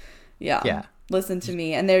 Like, yeah. Listen to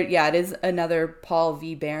me. And there, it is another Paul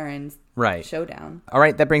v. Baron showdown. All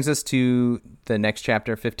right, that brings us to the next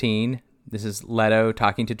chapter, 15. This is Leto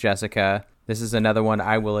talking to Jessica. This is another one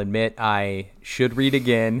I will admit I should read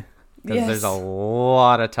again. Because there's a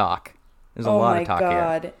lot of talk. There's a lot of talk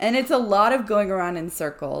here. And it's a lot of going around in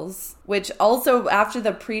circles, which also after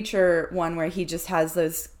the preacher one where he just has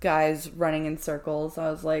those guys running in circles, I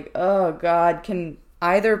was like, oh God, can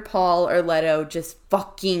either Paul or Leto just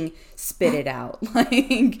fucking spit it out?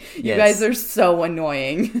 Like, you guys are so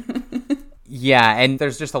annoying. Yeah, and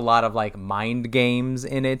there's just a lot of like mind games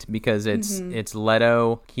in it because it's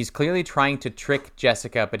Leto. He's clearly trying to trick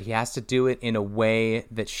Jessica, but he has to do it in a way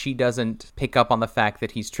that she doesn't pick up on the fact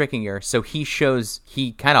that he's tricking her. So he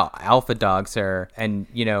kind of alpha dogs her and,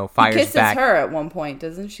 fires back. He kisses her at one point,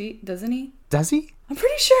 doesn't he? Does he? I'm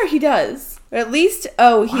pretty sure he does. Or at least,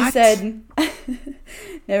 he said,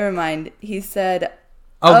 never mind. He said,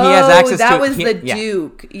 he has access to... that was the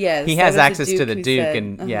Duke. Yes. He has access to the Duke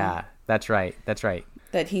and, That's right.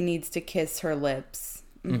 That he needs to kiss her lips.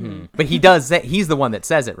 Mm-hmm. But he does. He's the one that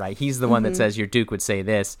says it, right? He's the one that says your Duke would say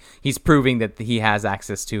this. He's proving that he has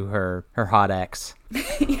access to her hot ex.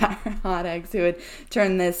 Yeah, her hot ex, who would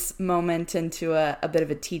turn this moment into a bit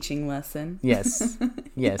of a teaching lesson. Yes.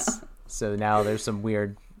 Yes. So now there's some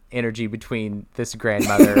weird energy between this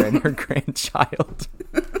grandmother and her grandchild.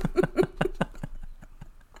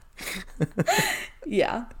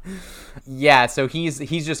 Yeah. Yeah, so he's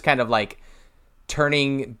just kind of like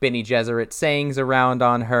turning Bene Gesserit sayings around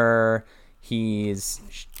on her. He's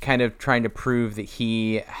kind of trying to prove that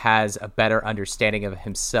he has a better understanding of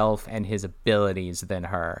himself and his abilities than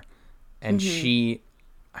her. And he's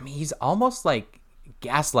almost like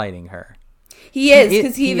gaslighting her. He is,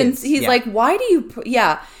 because he's like, why do you...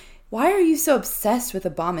 why are you so obsessed with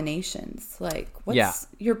abominations? Like,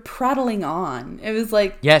 you're prattling on. It was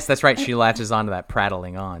like... Yes, that's right. She latches onto that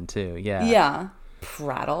prattling on, too. Yeah. Yeah.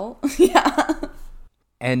 Prattle. Yeah.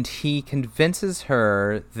 And he convinces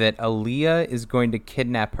her that Aaliyah is going to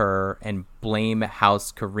kidnap her and blame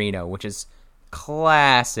House Carino, which is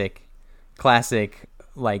classic,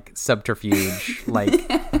 like, subterfuge, like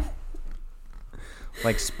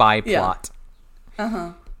spy plot.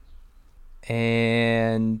 Uh-huh.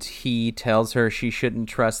 And he tells her she shouldn't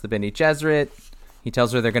trust the Bene Gesserit. He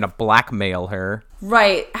tells her they're going to blackmail her.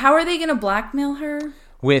 Right. How are they going to blackmail her?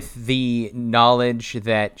 With the knowledge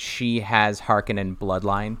that she has Harkonnen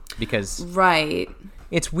bloodline. Because right.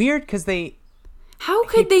 It's weird because they... How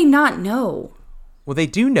could they not know? Well, they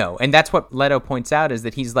do know. And that's what Leto points out, is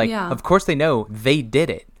that he's like, of course they know. They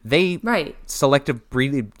did it. They selective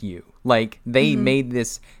breeded you. Like, they made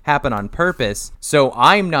this happen on purpose. So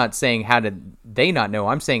I'm not saying how did they not know.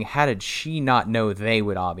 I'm saying how did she not know they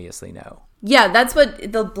would obviously know. Yeah, that's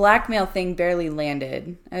what the blackmail thing barely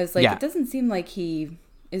landed. I was like, it doesn't seem like he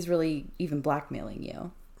is really even blackmailing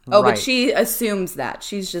you. Oh, but she assumes that.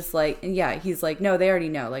 She's just like, and he's like, no, they already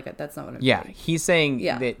know. Like, that's not what I'm saying. He's saying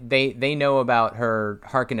that they know about her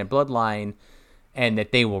Harkonnen bloodline and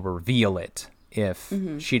that they will reveal it if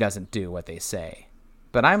she doesn't do what they say.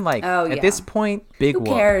 But I'm like, at this point, big whoop.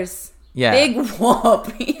 Who cares? Yeah. Big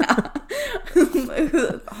whoop. Yeah.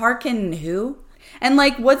 Harkonnen who? And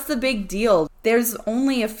like, what's the big deal? There's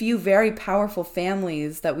only a few very powerful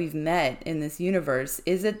families that we've met in this universe.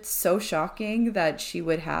 Is it so shocking that she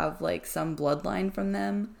would have like some bloodline from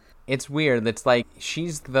them? It's weird. It's like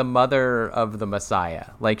she's the mother of the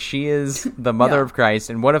Messiah. Like, she is the mother of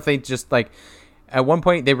Christ. And what if they just like, at one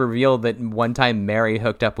point they revealed that one time Mary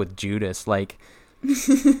hooked up with Judas. Like,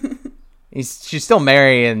 she's still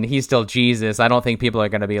Mary and he's still Jesus. I don't think people are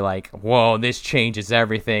going to be like, whoa, this changes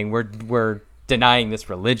everything. We're denying this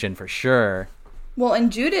religion for sure. Well, and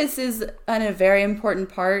Judas is a very important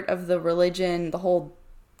part of the religion, the whole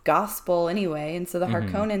gospel anyway. And so the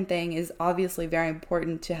Harkonnen thing is obviously very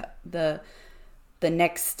important to the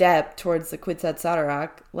next step towards the Kwisatz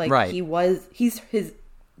Haderach. Like, he's his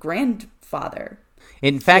grandfather.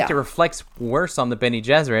 In fact, it reflects worse on the Bene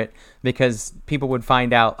Gesserit because people would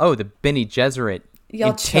find out, oh, the Bene Gesserit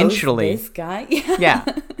intentionally chose this guy.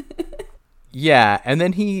 Yeah. And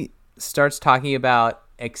then he starts talking about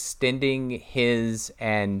extending his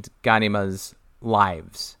and Ganima's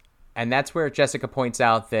lives. And that's where Jessica points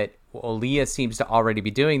out that Leah seems to already be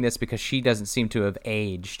doing this because she doesn't seem to have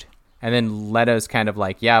aged. And then Leto's kind of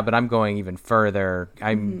like, yeah, but I'm going even further.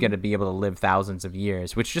 I'm going to be able to live thousands of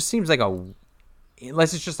years, which just seems like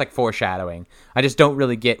unless it's just like foreshadowing. I just don't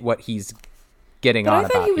really get what he's getting on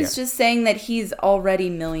about here. I thought he was just saying that he's already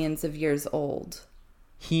millions of years old.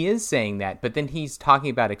 He is saying that, but then he's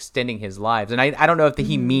talking about extending his lives. And I don't know if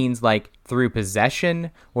he means like through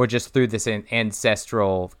possession or just through this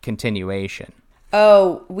ancestral continuation.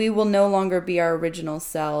 Oh, we will no longer be our original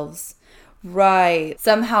selves. Right.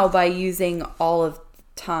 Somehow by using all of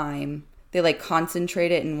time, they like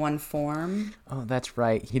concentrate it in one form. Oh, that's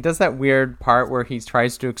right. He does that weird part where he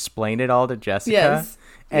tries to explain it all to Jessica. Yes.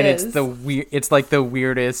 And it's it's like the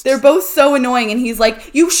weirdest. They're both so annoying and he's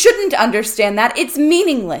like, you shouldn't understand that. It's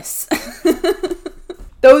meaningless.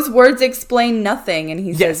 Those words explain nothing. And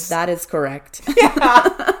he says, that is correct.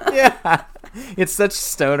 Yeah. It's such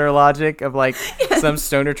stoner logic of like some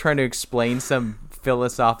stoner trying to explain some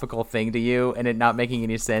philosophical thing to you and it not making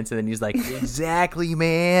any sense. And then he's like, exactly,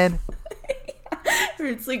 man. Or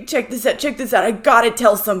it's like, check this out. I gotta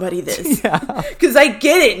tell somebody this. Because I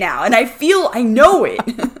get it now. And I know it.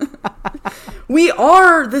 We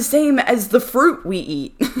are the same as the fruit we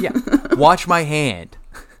eat. Watch my hand.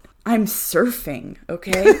 I'm surfing,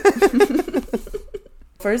 okay?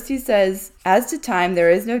 First he says, as to time, there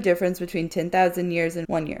is no difference between 10,000 years and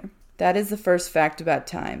 1 year. That is the first fact about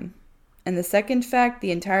time. And the second fact,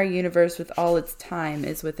 the entire universe with all its time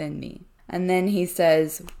is within me. And then he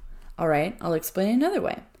says, all right, I'll explain it another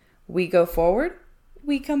way. We go forward,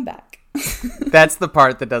 we come back. That's the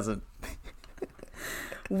part that doesn't...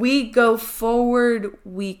 We go forward,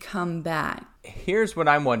 we come back. Here's what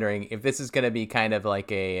I'm wondering, if this is going to be kind of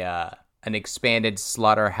like an expanded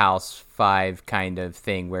Slaughterhouse-5 kind of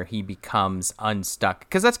thing where he becomes unstuck.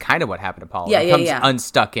 Because that's kind of what happened to Paul. He becomes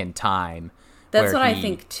unstuck in time. That's what I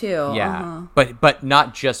think too. Yeah, but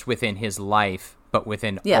not just within his life, but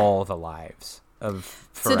within all the lives of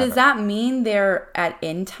forever. So does that mean they're at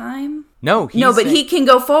end time? No, but he can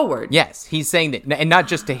go forward. Yes, he's saying that, and not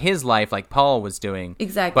just to his life like Paul was doing,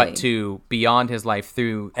 exactly, but to beyond his life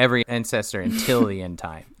through every ancestor until the end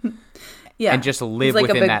time. Yeah, and just live like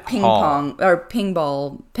within that hall.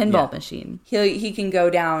 Pinball machine. He can go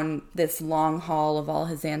down this long hall of all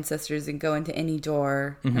his ancestors and go into any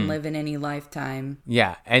door and live in any lifetime.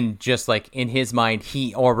 Yeah, and just like in his mind,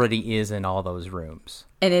 he already is in all those rooms.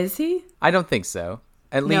 And is he? I don't think so.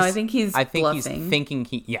 At least, I think he's bluffing. He's thinking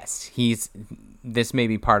he's this may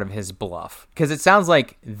be part of his bluff. Because it sounds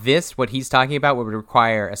like what he's talking about, would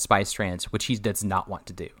require a spice trance, which he does not want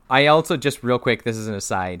to do. I also, just real quick, this is an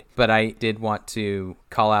aside, but I did want to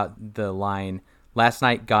call out the line, "Last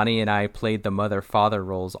night, Ghani and I played the mother-father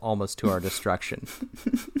roles almost to our destruction."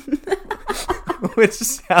 Which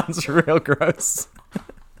sounds real gross.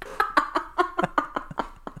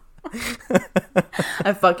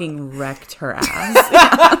 I fucking wrecked her ass.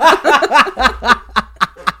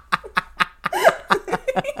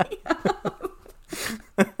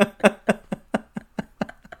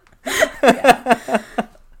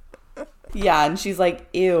 Yeah, and she's like,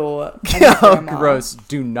 ew. Oh, gross.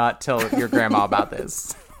 Do not tell your grandma about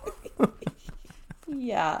this.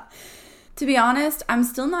 Yeah. To be honest, I'm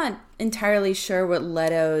still not entirely sure what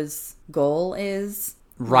Leto's goal is.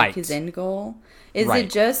 Right. Like his end goal. Is Right.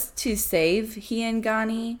 it just to save he and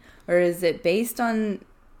Ghani? Or is it based on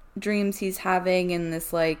dreams he's having and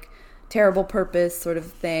this, like, terrible purpose sort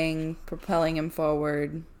of thing propelling him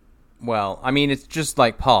forward? Well, I mean, it's just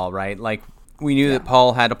like Paul, right? Like, we knew that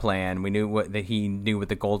Paul had a plan. We knew that he knew what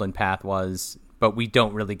the golden path was, but we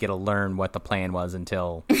don't really get to learn what the plan was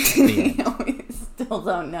until the end. We still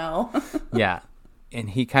don't know. Yeah.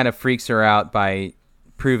 And he kind of freaks her out by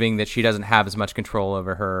proving that she doesn't have as much control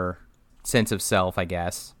over her sense of self, I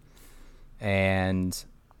guess. And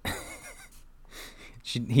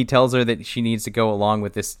he tells her that she needs to go along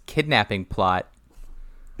with this kidnapping plot.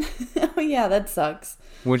 Oh, yeah, that sucks.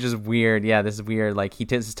 Which is weird. Yeah, this is weird. Like, he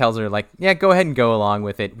just tells her, like, yeah, go ahead and go along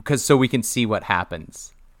with it, because so we can see what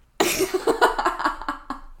happens.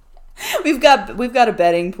 We've got a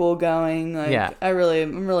betting pool going. Like, Yeah. I'm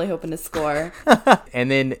really hoping to score.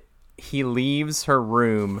 And then he leaves her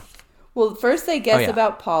room. Well, first they guess yeah.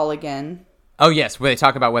 about Paul again. Oh, yes. Where they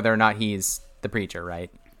talk about whether or not he's the preacher,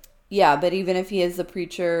 right? Yeah, but even if he is the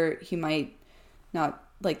preacher, he might not,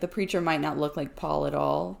 like, the preacher might not look like Paul at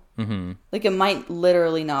all. Mm-hmm. Like, it might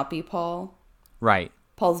literally not be Paul. Right.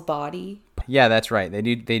 Paul's body. Yeah, that's right. They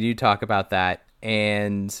do talk about that.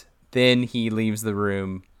 And then he leaves the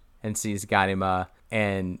room and sees Garima,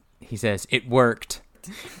 and he says, "It worked."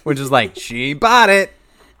 Which is like, she bought it.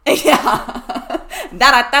 Yeah.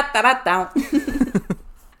 Da-da-da-da-da-da.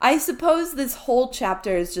 I suppose this whole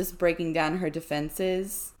chapter is just breaking down her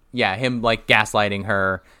defenses. Yeah, him, like, gaslighting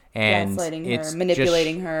her. And gaslighting her,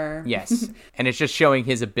 manipulating her. Yes. And it's just showing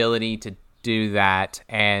his ability to do that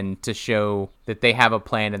and to show that they have a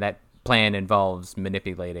plan, and that plan involves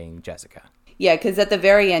manipulating Jessica. Yeah, because at the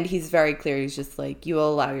very end, he's very clear. He's just like, you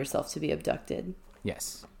will allow yourself to be abducted.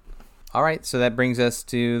 Yes. All right, so that brings us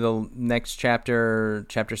to the next chapter,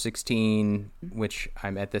 chapter 16, which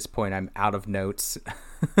at this point, I'm out of notes.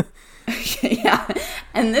 Yeah.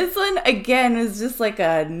 And this one, again, is just like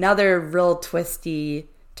another real twisty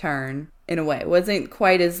turn in a way. It wasn't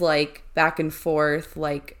quite as, like, back and forth,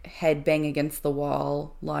 like head bang against the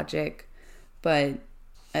wall logic. But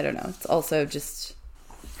I don't know. It's also just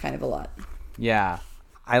kind of a lot. Yeah.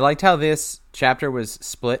 I liked how this chapter was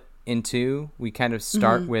split in two. We kind of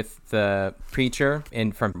start with the preacher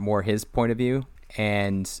and from more his point of view.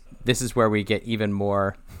 And this is where we get even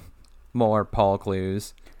more Paul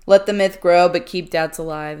clues. Let the myth grow, but keep doubts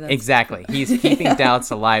alive. Exactly. He's keeping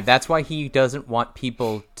doubts alive. That's why he doesn't want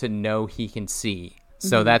people to know he can see.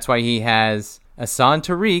 So that's why he has Asan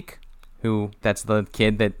Tariq, who, that's the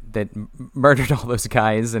kid that murdered all those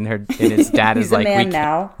guys, and his dad is He's like, a man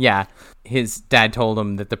now. Yeah. His dad told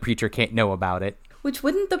him that the preacher can't know about it. Which,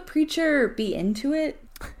 wouldn't the preacher be into it?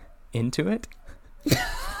 Into it?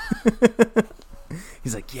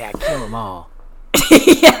 He's like, yeah, kill them all.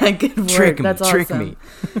 Yeah, good word. Trick me, That's trick awesome. me.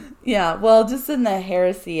 Yeah, well, just in the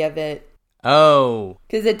heresy of it. Oh.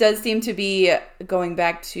 Because it does seem to be going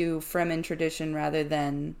back to Fremen tradition rather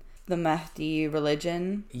than the Mahdi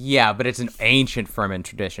religion. Yeah, but it's an ancient Fremen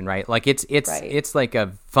tradition, right? Like it's Right. it's like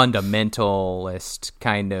a fundamentalist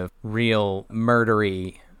kind of real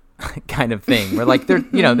murdery kind of thing. Where like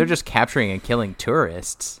they're just capturing and killing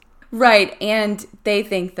tourists. Right, and they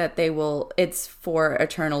think that it's for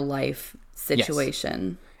eternal life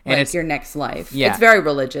situation. And like it's your next life. Yeah. It's very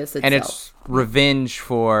religious itself. And it's revenge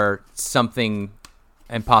for something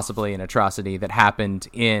and possibly an atrocity that happened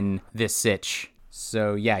in this sitch.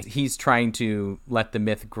 So yeah, he's trying to let the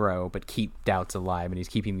myth grow but keep doubts alive, and he's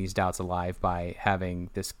keeping these doubts alive by having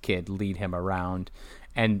this kid lead him around.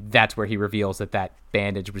 And that's where he reveals that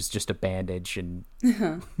bandage was just a bandage, and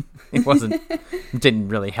it didn't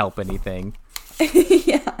really help anything.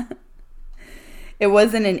 Yeah. It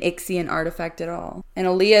wasn't an Ixian artifact at all. And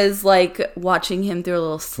Aaliyah's like watching him through a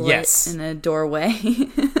little slit in a doorway.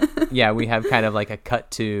 Yeah, we have kind of like a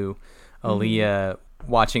cut to Aaliyah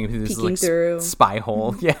watching through this Peeking through. spy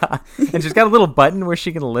hole. Yeah. And she's got a little button where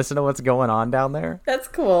she can listen to what's going on down there. That's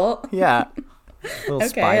cool. Yeah. Little Okay,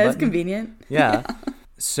 spy that's button. convenient. Yeah.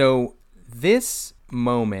 So this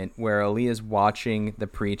moment where Aaliyah's watching the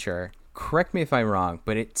preacher, correct me if I'm wrong,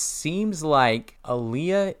 but it seems like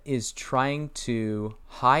Aaliyah is trying to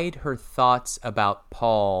hide her thoughts about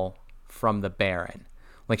Paul from the Baron.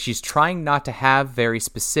 Like she's trying not to have very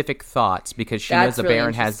specific thoughts because she knows the really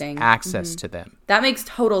Baron has interesting. access to them. That makes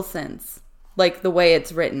total sense. Like the way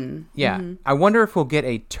it's written. Yeah. I wonder if we'll get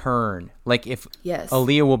a turn. Like if Yes.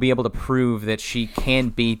 Aaliyah will be able to prove that she can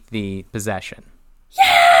beat the possession.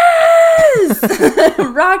 Yes!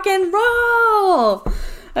 Rock and roll!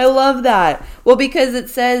 I love that. Well, because it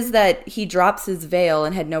says that he drops his veil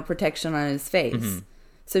and had no protection on his face.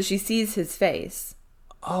 So she sees his face.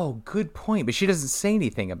 Oh, good point. But she doesn't say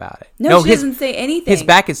anything about it. No, she doesn't say anything. His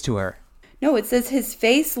back is to her. No, it says his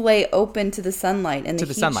face lay open to the sunlight and the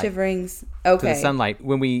heat sunlight. shiverings. To Okay. the sunlight.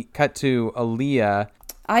 When we cut to Aaliyah,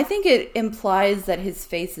 I think it implies that his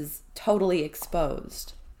face is totally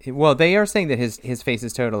exposed. well, they are saying that his face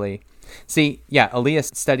is totally... See, yeah,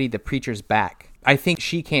 Aaliyah studied the preacher's back. I think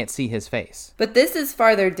she can't see his face. But this is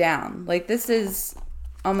farther down. Like, this is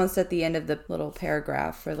almost at the end of the little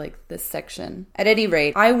paragraph for, like, this section. At any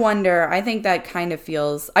rate, I think that kind of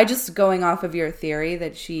feels... I just going off of your theory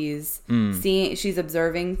that she's she's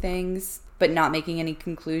observing things, but not making any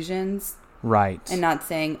conclusions. Right. And not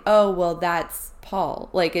saying, oh, well, that's Paul.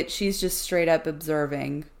 Like, she's just straight up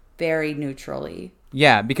observing very neutrally.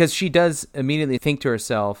 Yeah, because she does immediately think to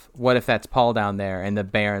herself, what if that's Paul down there? And the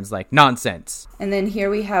Baron's like, nonsense. And then here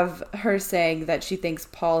we have her saying that she thinks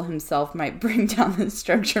Paul himself might bring down the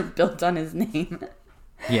structure built on his name.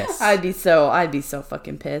 Yes. I'd be so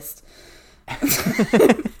fucking pissed.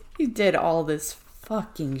 He did all this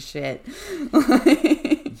fucking shit.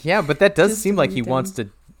 Yeah, but that does Just seem like he bring down- wants to...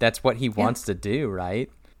 That's what he wants to do, right?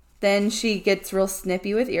 Then she gets real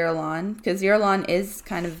snippy with Irulan, because Irulan is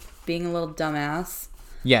kind of being a little dumbass.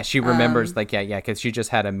 Yeah, she remembers, because she just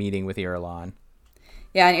had a meeting with Irulan.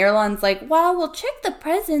 Yeah, and Irulan's like, well, we'll check the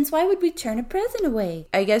presents. Why would we turn a present away?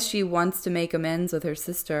 I guess she wants to make amends with her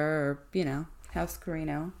sister, or, House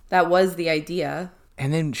Carino. That was the idea.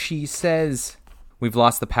 And then she says, we've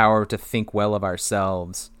lost the power to think well of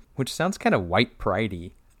ourselves, which sounds kind of white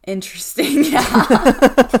pridey. Interesting,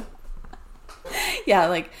 yeah. Yeah,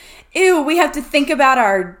 like, ew, we have to think about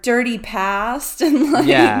our dirty past. And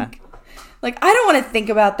Yeah. Like, I don't want to think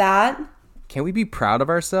about that. Can we be proud of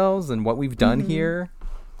ourselves and what we've done here?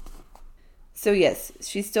 So, yes,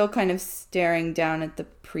 she's still kind of staring down at the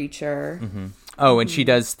preacher. Oh, and she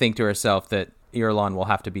does think to herself that Irulan will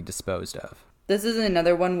have to be disposed of. This is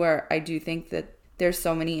another one where I do think that there's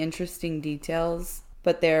so many interesting details,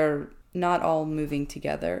 but they're not all moving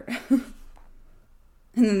together.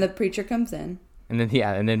 And then the preacher comes in. And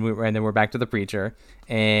then we're back to the preacher,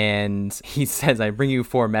 and he says, "I bring you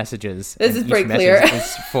 4 messages. This and is each pretty message clear.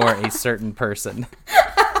 is for a certain person."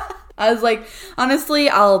 I was like, honestly,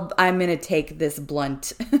 I'm gonna take this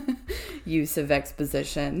blunt use of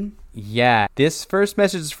exposition. Yeah, this first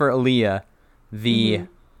message is for Aaliyah, the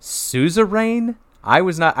suzerain. I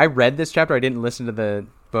read this chapter. I didn't listen to the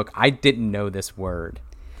book. I didn't know this word.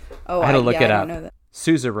 Oh, I had to look it I up. don't know that.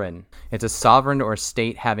 Suzerain. It's a sovereign or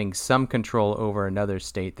state having some control over another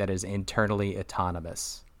state that is internally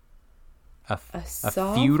autonomous. A feudal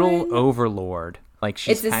sovereign? overlord. Like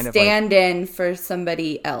she's It's a kind of stand-in for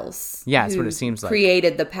somebody else. Yeah, that's what it who seems like.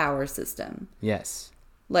 Created the power system. Yes.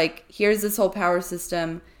 Like, here's this whole power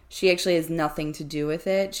system. She actually has nothing to do with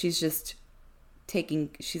it. She's just taking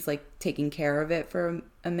care of it for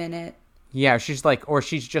a minute. Yeah, she's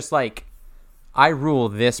just like, I rule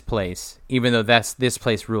this place, even though this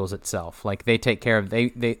place rules itself. Like they take care of they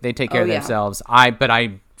take care of yeah. themselves.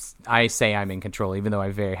 I say I'm in control, even though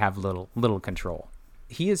I have little control.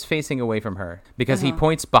 He is facing away from her because he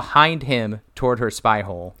points behind him toward her spy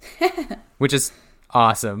hole, which is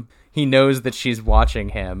awesome. He knows that she's watching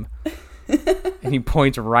him, and he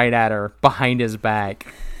points right at her behind his back.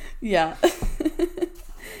 Yeah.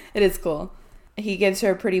 It is cool. He gives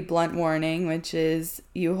her a pretty blunt warning, which is,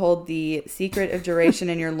 you hold the secret of duration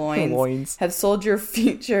in your loins, have sold your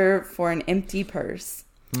future for an empty purse.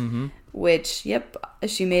 Mm-hmm. Which, yep,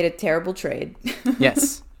 she made a terrible trade.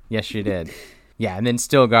 Yes, she did. Yeah, and then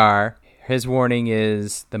Stilgar, his warning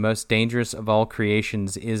is, the most dangerous of all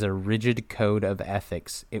creations is a rigid code of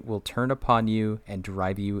ethics. It will turn upon you and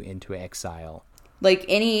drive you into exile. Like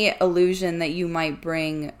any illusion that you might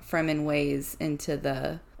bring Fremen ways into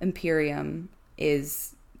the Imperium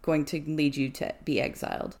is going to lead you to be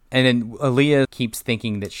exiled. And then Aaliyah keeps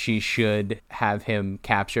thinking that she should have him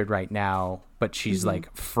captured right now but she's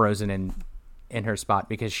like frozen in her spot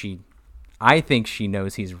because I think she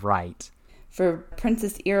knows he's right. For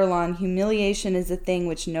Princess Irulan, humiliation is a thing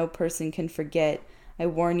which no person can forget. I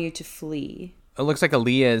warn you to flee. It looks like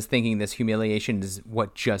Aaliyah is thinking this humiliation is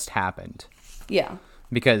what just happened. Yeah.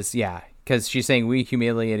 Because she's saying, we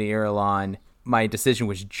humiliated Irulan. My decision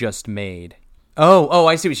was just made. Oh,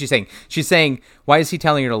 I see what she's saying. She's saying, why is he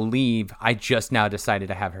telling her to leave? I just now decided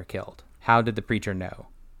to have her killed. How did the preacher know?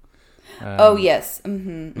 Yes.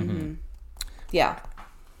 Yeah.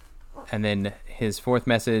 And then his fourth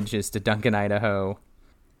message is to Duncan Idaho.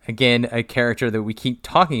 Again, a character that we keep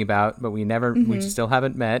talking about, but we still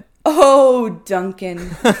haven't met. Oh,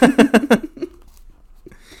 Duncan.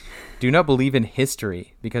 Do not believe in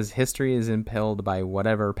history, because history is impelled by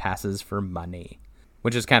whatever passes for money.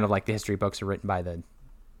 Which is kind of like the history books are written by the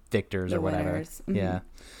victors or whatever. Winners. Mm-hmm. Yeah.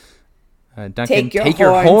 Duncan, take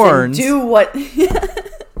your horns.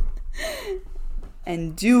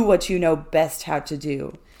 And do what you know best how to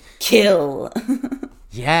do. Kill.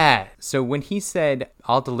 Yeah. So when he said,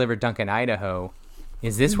 I'll deliver Duncan Idaho,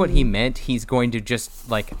 is this what he meant? He's going to just,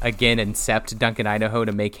 like, again, incept Duncan Idaho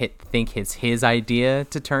to make it think it's his idea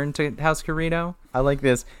to turn to House Corrino? I like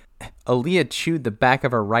this. Aaliyah chewed the back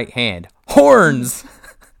of her right hand. Horns!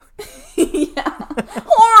 Yeah.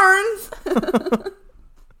 Horns!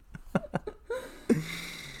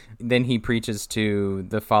 Then he preaches to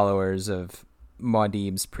the followers of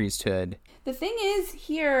Muad'Dib's priesthood. The thing is,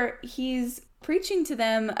 here, he's preaching to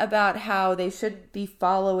them about how they should be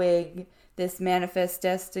following this manifest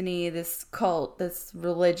destiny, this cult, this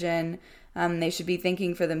religion. They should be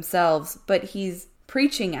thinking for themselves, but he's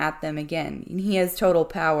preaching at them again. And he has total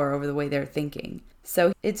power over the way they're thinking.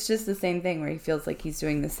 So it's just the same thing where he feels like he's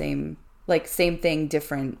doing the same thing,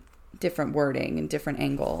 different wording and different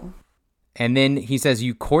angle. And then he says,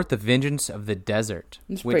 you court the vengeance of the desert.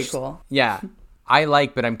 It's pretty cool. Yeah. I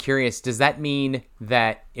like, but I'm curious, does that mean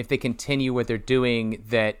that if they continue what they're doing,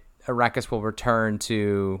 that Arrakis will return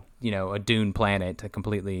to, a dune planet, a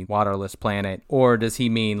completely waterless planet? Or does he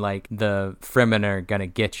mean like the Fremen are gonna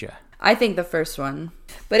get you? I think the first one.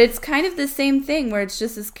 But it's kind of the same thing where it's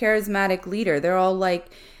just this charismatic leader. They're all like,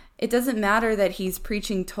 it doesn't matter that he's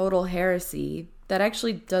preaching total heresy. That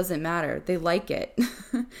actually doesn't matter. They like it.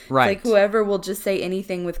 Right. It's like whoever will just say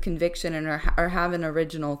anything with conviction and or have an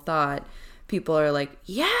original thought, people are like,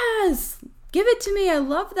 yes, give it to me. I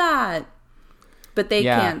love that. But they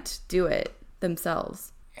can't do it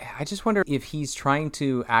themselves. I just wonder if he's trying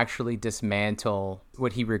to actually dismantle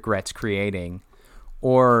what he regrets creating,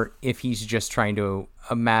 or if he's just trying to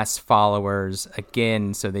amass followers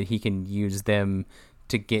again so that he can use them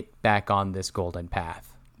to get back on this golden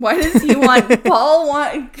path. Why does he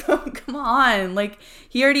want come on, like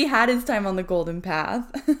he already had his time on the golden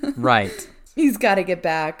path. Right. He's got to get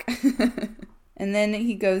back. And then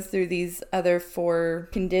he goes through these other 4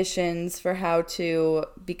 conditions for how to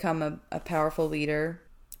become a powerful leader.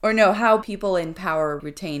 Or no, how people in power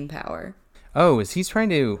retain power. Oh, is he trying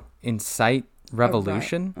to incite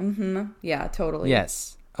revolution? Oh, right. Mm-hmm. Yeah, totally.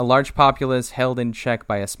 Yes. A large populace held in check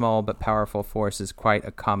by a small but powerful force is quite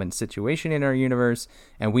a common situation in our universe,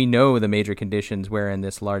 and we know the major conditions wherein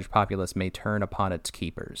this large populace may turn upon its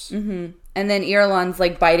keepers. Mm-hmm. And then Irulan's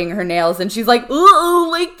like biting her nails, and she's like, "Ooh,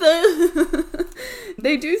 like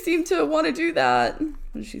they do seem to want to do that." And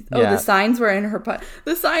the signs were in her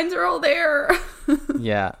the signs are all there.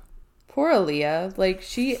 Yeah. Poor Aaliyah. Like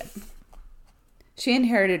she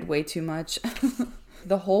inherited way too much.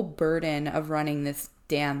 The whole burden of running this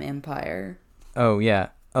damn empire. Oh, yeah.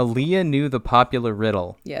 Aaliyah knew the popular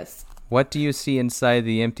riddle. Yes. What do you see inside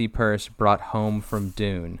the empty purse brought home from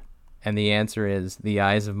Dune? And the answer is the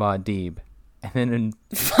eyes of Muad'Dib. And then in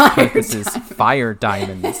parentheses, fire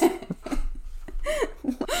diamonds.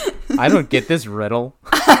 I don't get this riddle.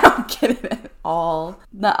 I don't get it at all.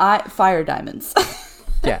 Fire diamonds.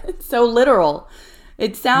 Yeah. It's so literal.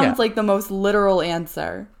 It sounds like the most literal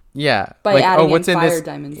answer. Yeah. By like, adding what's in in fire this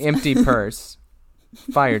diamonds. empty purse?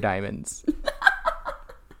 Fire diamonds.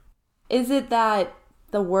 Is it that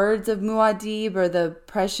the words of Muad'Dib or the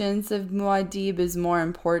prescience of Muad'Dib is more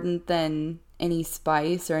important than any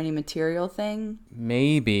spice or any material thing?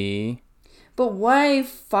 Maybe. But why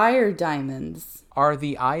fire diamonds? Are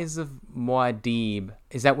the eyes of Muad'Dib,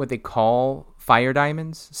 is that what they call fire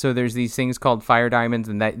diamonds? So there's these things called fire diamonds,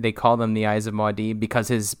 and that they call them the eyes of Muad'Dib because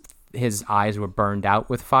his eyes were burned out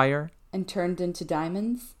with fire? And turned into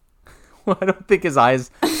Well, I don't think his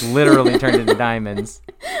eyes literally turned into diamonds.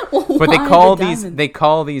 Well, but they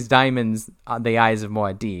call these diamonds the eyes of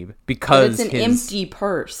Muad'Dib because but it's an empty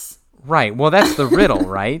purse. Right. Well, that's the riddle,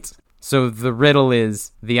 right? So the riddle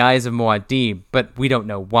is the eyes of Muad'Dib, but we don't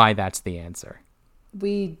know why that's the answer.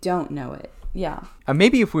 We don't know it. Yeah.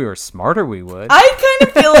 Maybe if we were smarter, we would. I kind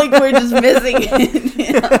of feel like we're just missing it.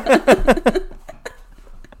 Yeah.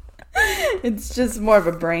 It's just more of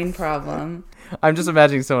a brain problem. I'm just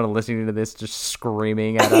imagining someone listening to this just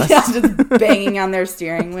screaming at us. Yeah, just banging on their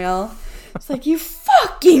steering wheel. It's like, you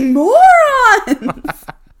fucking morons!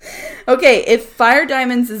 Okay, if Fire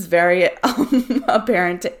Diamonds is very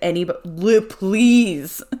apparent to anybody,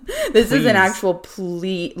 please. This is an actual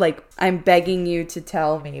plea. Like, I'm begging you to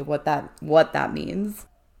tell me what that means.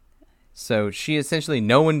 So she essentially,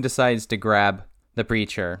 no one decides to grab the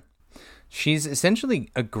preacher. She's essentially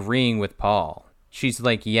agreeing with Paul. She's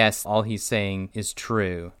like, yes, all he's saying is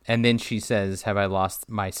true. And then she says, have I lost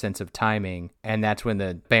my sense of timing? And that's when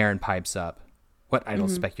the Baron pipes up. What idle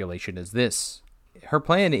speculation is this? Her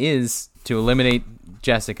plan is to eliminate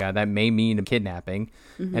Jessica. That may mean a kidnapping.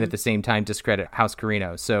 And at the same time, discredit House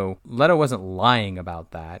Carino. So Leto wasn't lying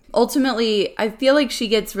about that. Ultimately, I feel like she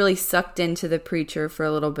gets really sucked into the preacher for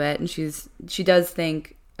a little bit. And she does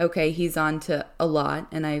think, okay, he's on to a lot,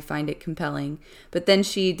 and I find it compelling. But then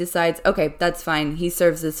she decides, okay, that's fine. He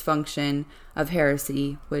serves this function of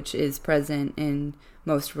heresy, which is present in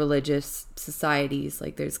most religious societies.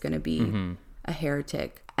 Like, there's going to be a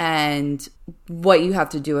heretic. And what you have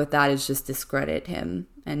to do with that is just discredit him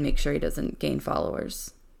and make sure he doesn't gain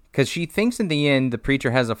followers. Because she thinks in the end the preacher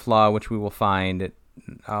has a flaw, which we will find.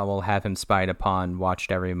 Will have him spied upon,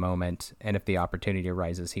 watched every moment, and if the opportunity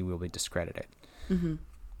arises, he will be discredited.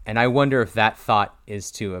 And I wonder if that thought is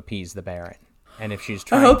to appease the Baron. And if she's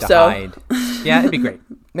trying to hide. Yeah, it'd be great.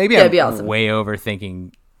 Maybe I'm awesome. Way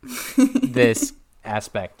overthinking this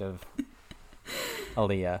aspect of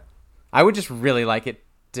Aaliyah. I would just really like it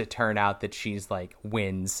to turn out that she's like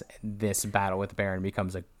wins this battle with the Baron and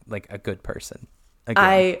becomes a good person.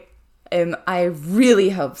 Again. I really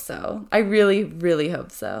hope so. I really, really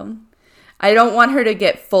hope so. I don't want her to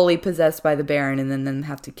get fully possessed by the Baron and then them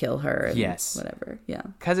have to kill her. And yes. Whatever. Yeah.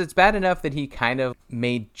 Because it's bad enough that he kind of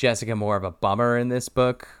made Jessica more of a bummer in this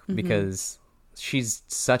book because she's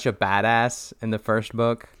such a badass in the first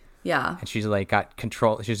book. Yeah. And she's like got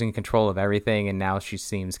control. She's in control of everything. And now she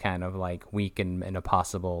seems kind of like weak and a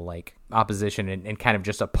possible like opposition and kind of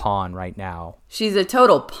just a pawn right now. She's a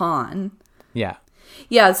total pawn. Yeah.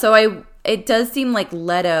 Yeah. So it does seem like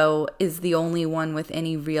Leto is the only one with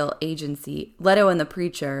any real agency. Leto and the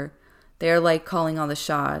preacher, they're like calling all the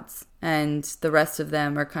shots. And the rest of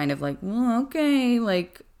them are kind of like, well, okay.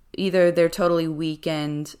 Like either they're totally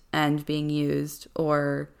weakened and being used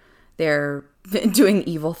or they're doing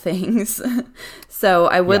evil things. So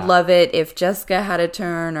I would love it if Jessica had a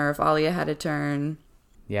turn or if Alia had a turn.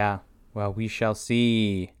 Yeah. Well, we shall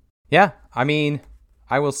see. Yeah. I mean,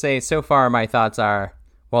 I will say so far my thoughts are,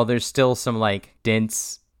 well, there's still some like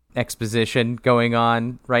dense exposition going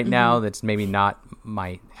on right now that's maybe not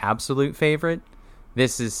my absolute favorite.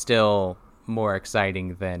 This is still more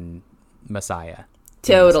exciting than Messiah.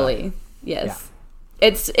 Totally. Yes. Yeah.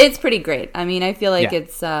 It's pretty great. I mean, I feel like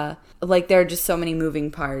it's like there are just so many moving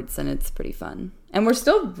parts and it's pretty fun. And we're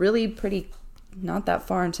still really pretty not that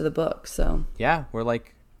far into the book, so. Yeah, we're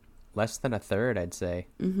like less than a third, I'd say.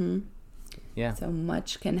 Yeah. So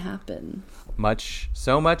much can happen.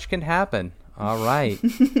 So much can happen. All right.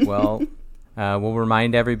 Well, we'll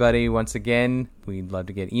remind everybody once again, we'd love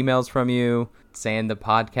to get emails from you.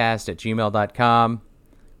 sandthepodcast@gmail.com.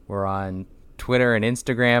 We're on Twitter and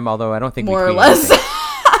Instagram, although I don't think more or less.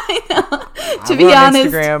 I know. To be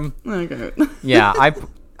honest. Instagram. Okay. Yeah,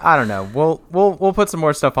 I don't know. We'll put some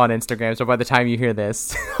more stuff on Instagram, so by the time you hear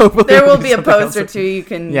this, there will be a post or two you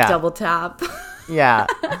can double tap. Yeah.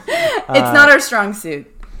 It's not our strong suit.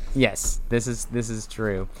 Yes, this is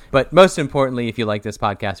true. But most importantly, if you like this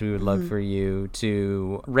podcast, we would love for you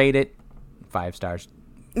to rate it 5 stars.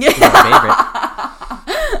 Your favorite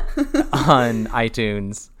on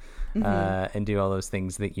iTunes and do all those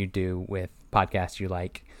things that you do with podcasts you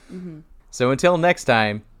like. So until next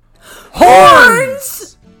time,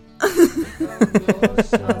 horns! All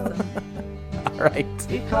right.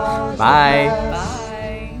 Bye.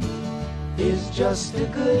 Bye. Is just a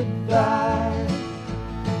goodbye.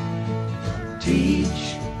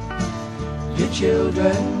 Teach your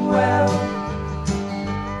children well.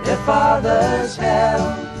 Their father's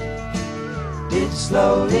hell did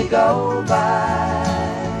slowly go by,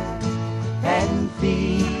 and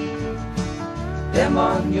feed them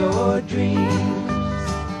on your dreams.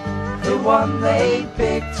 The one they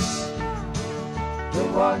picked, the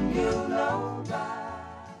one you know by.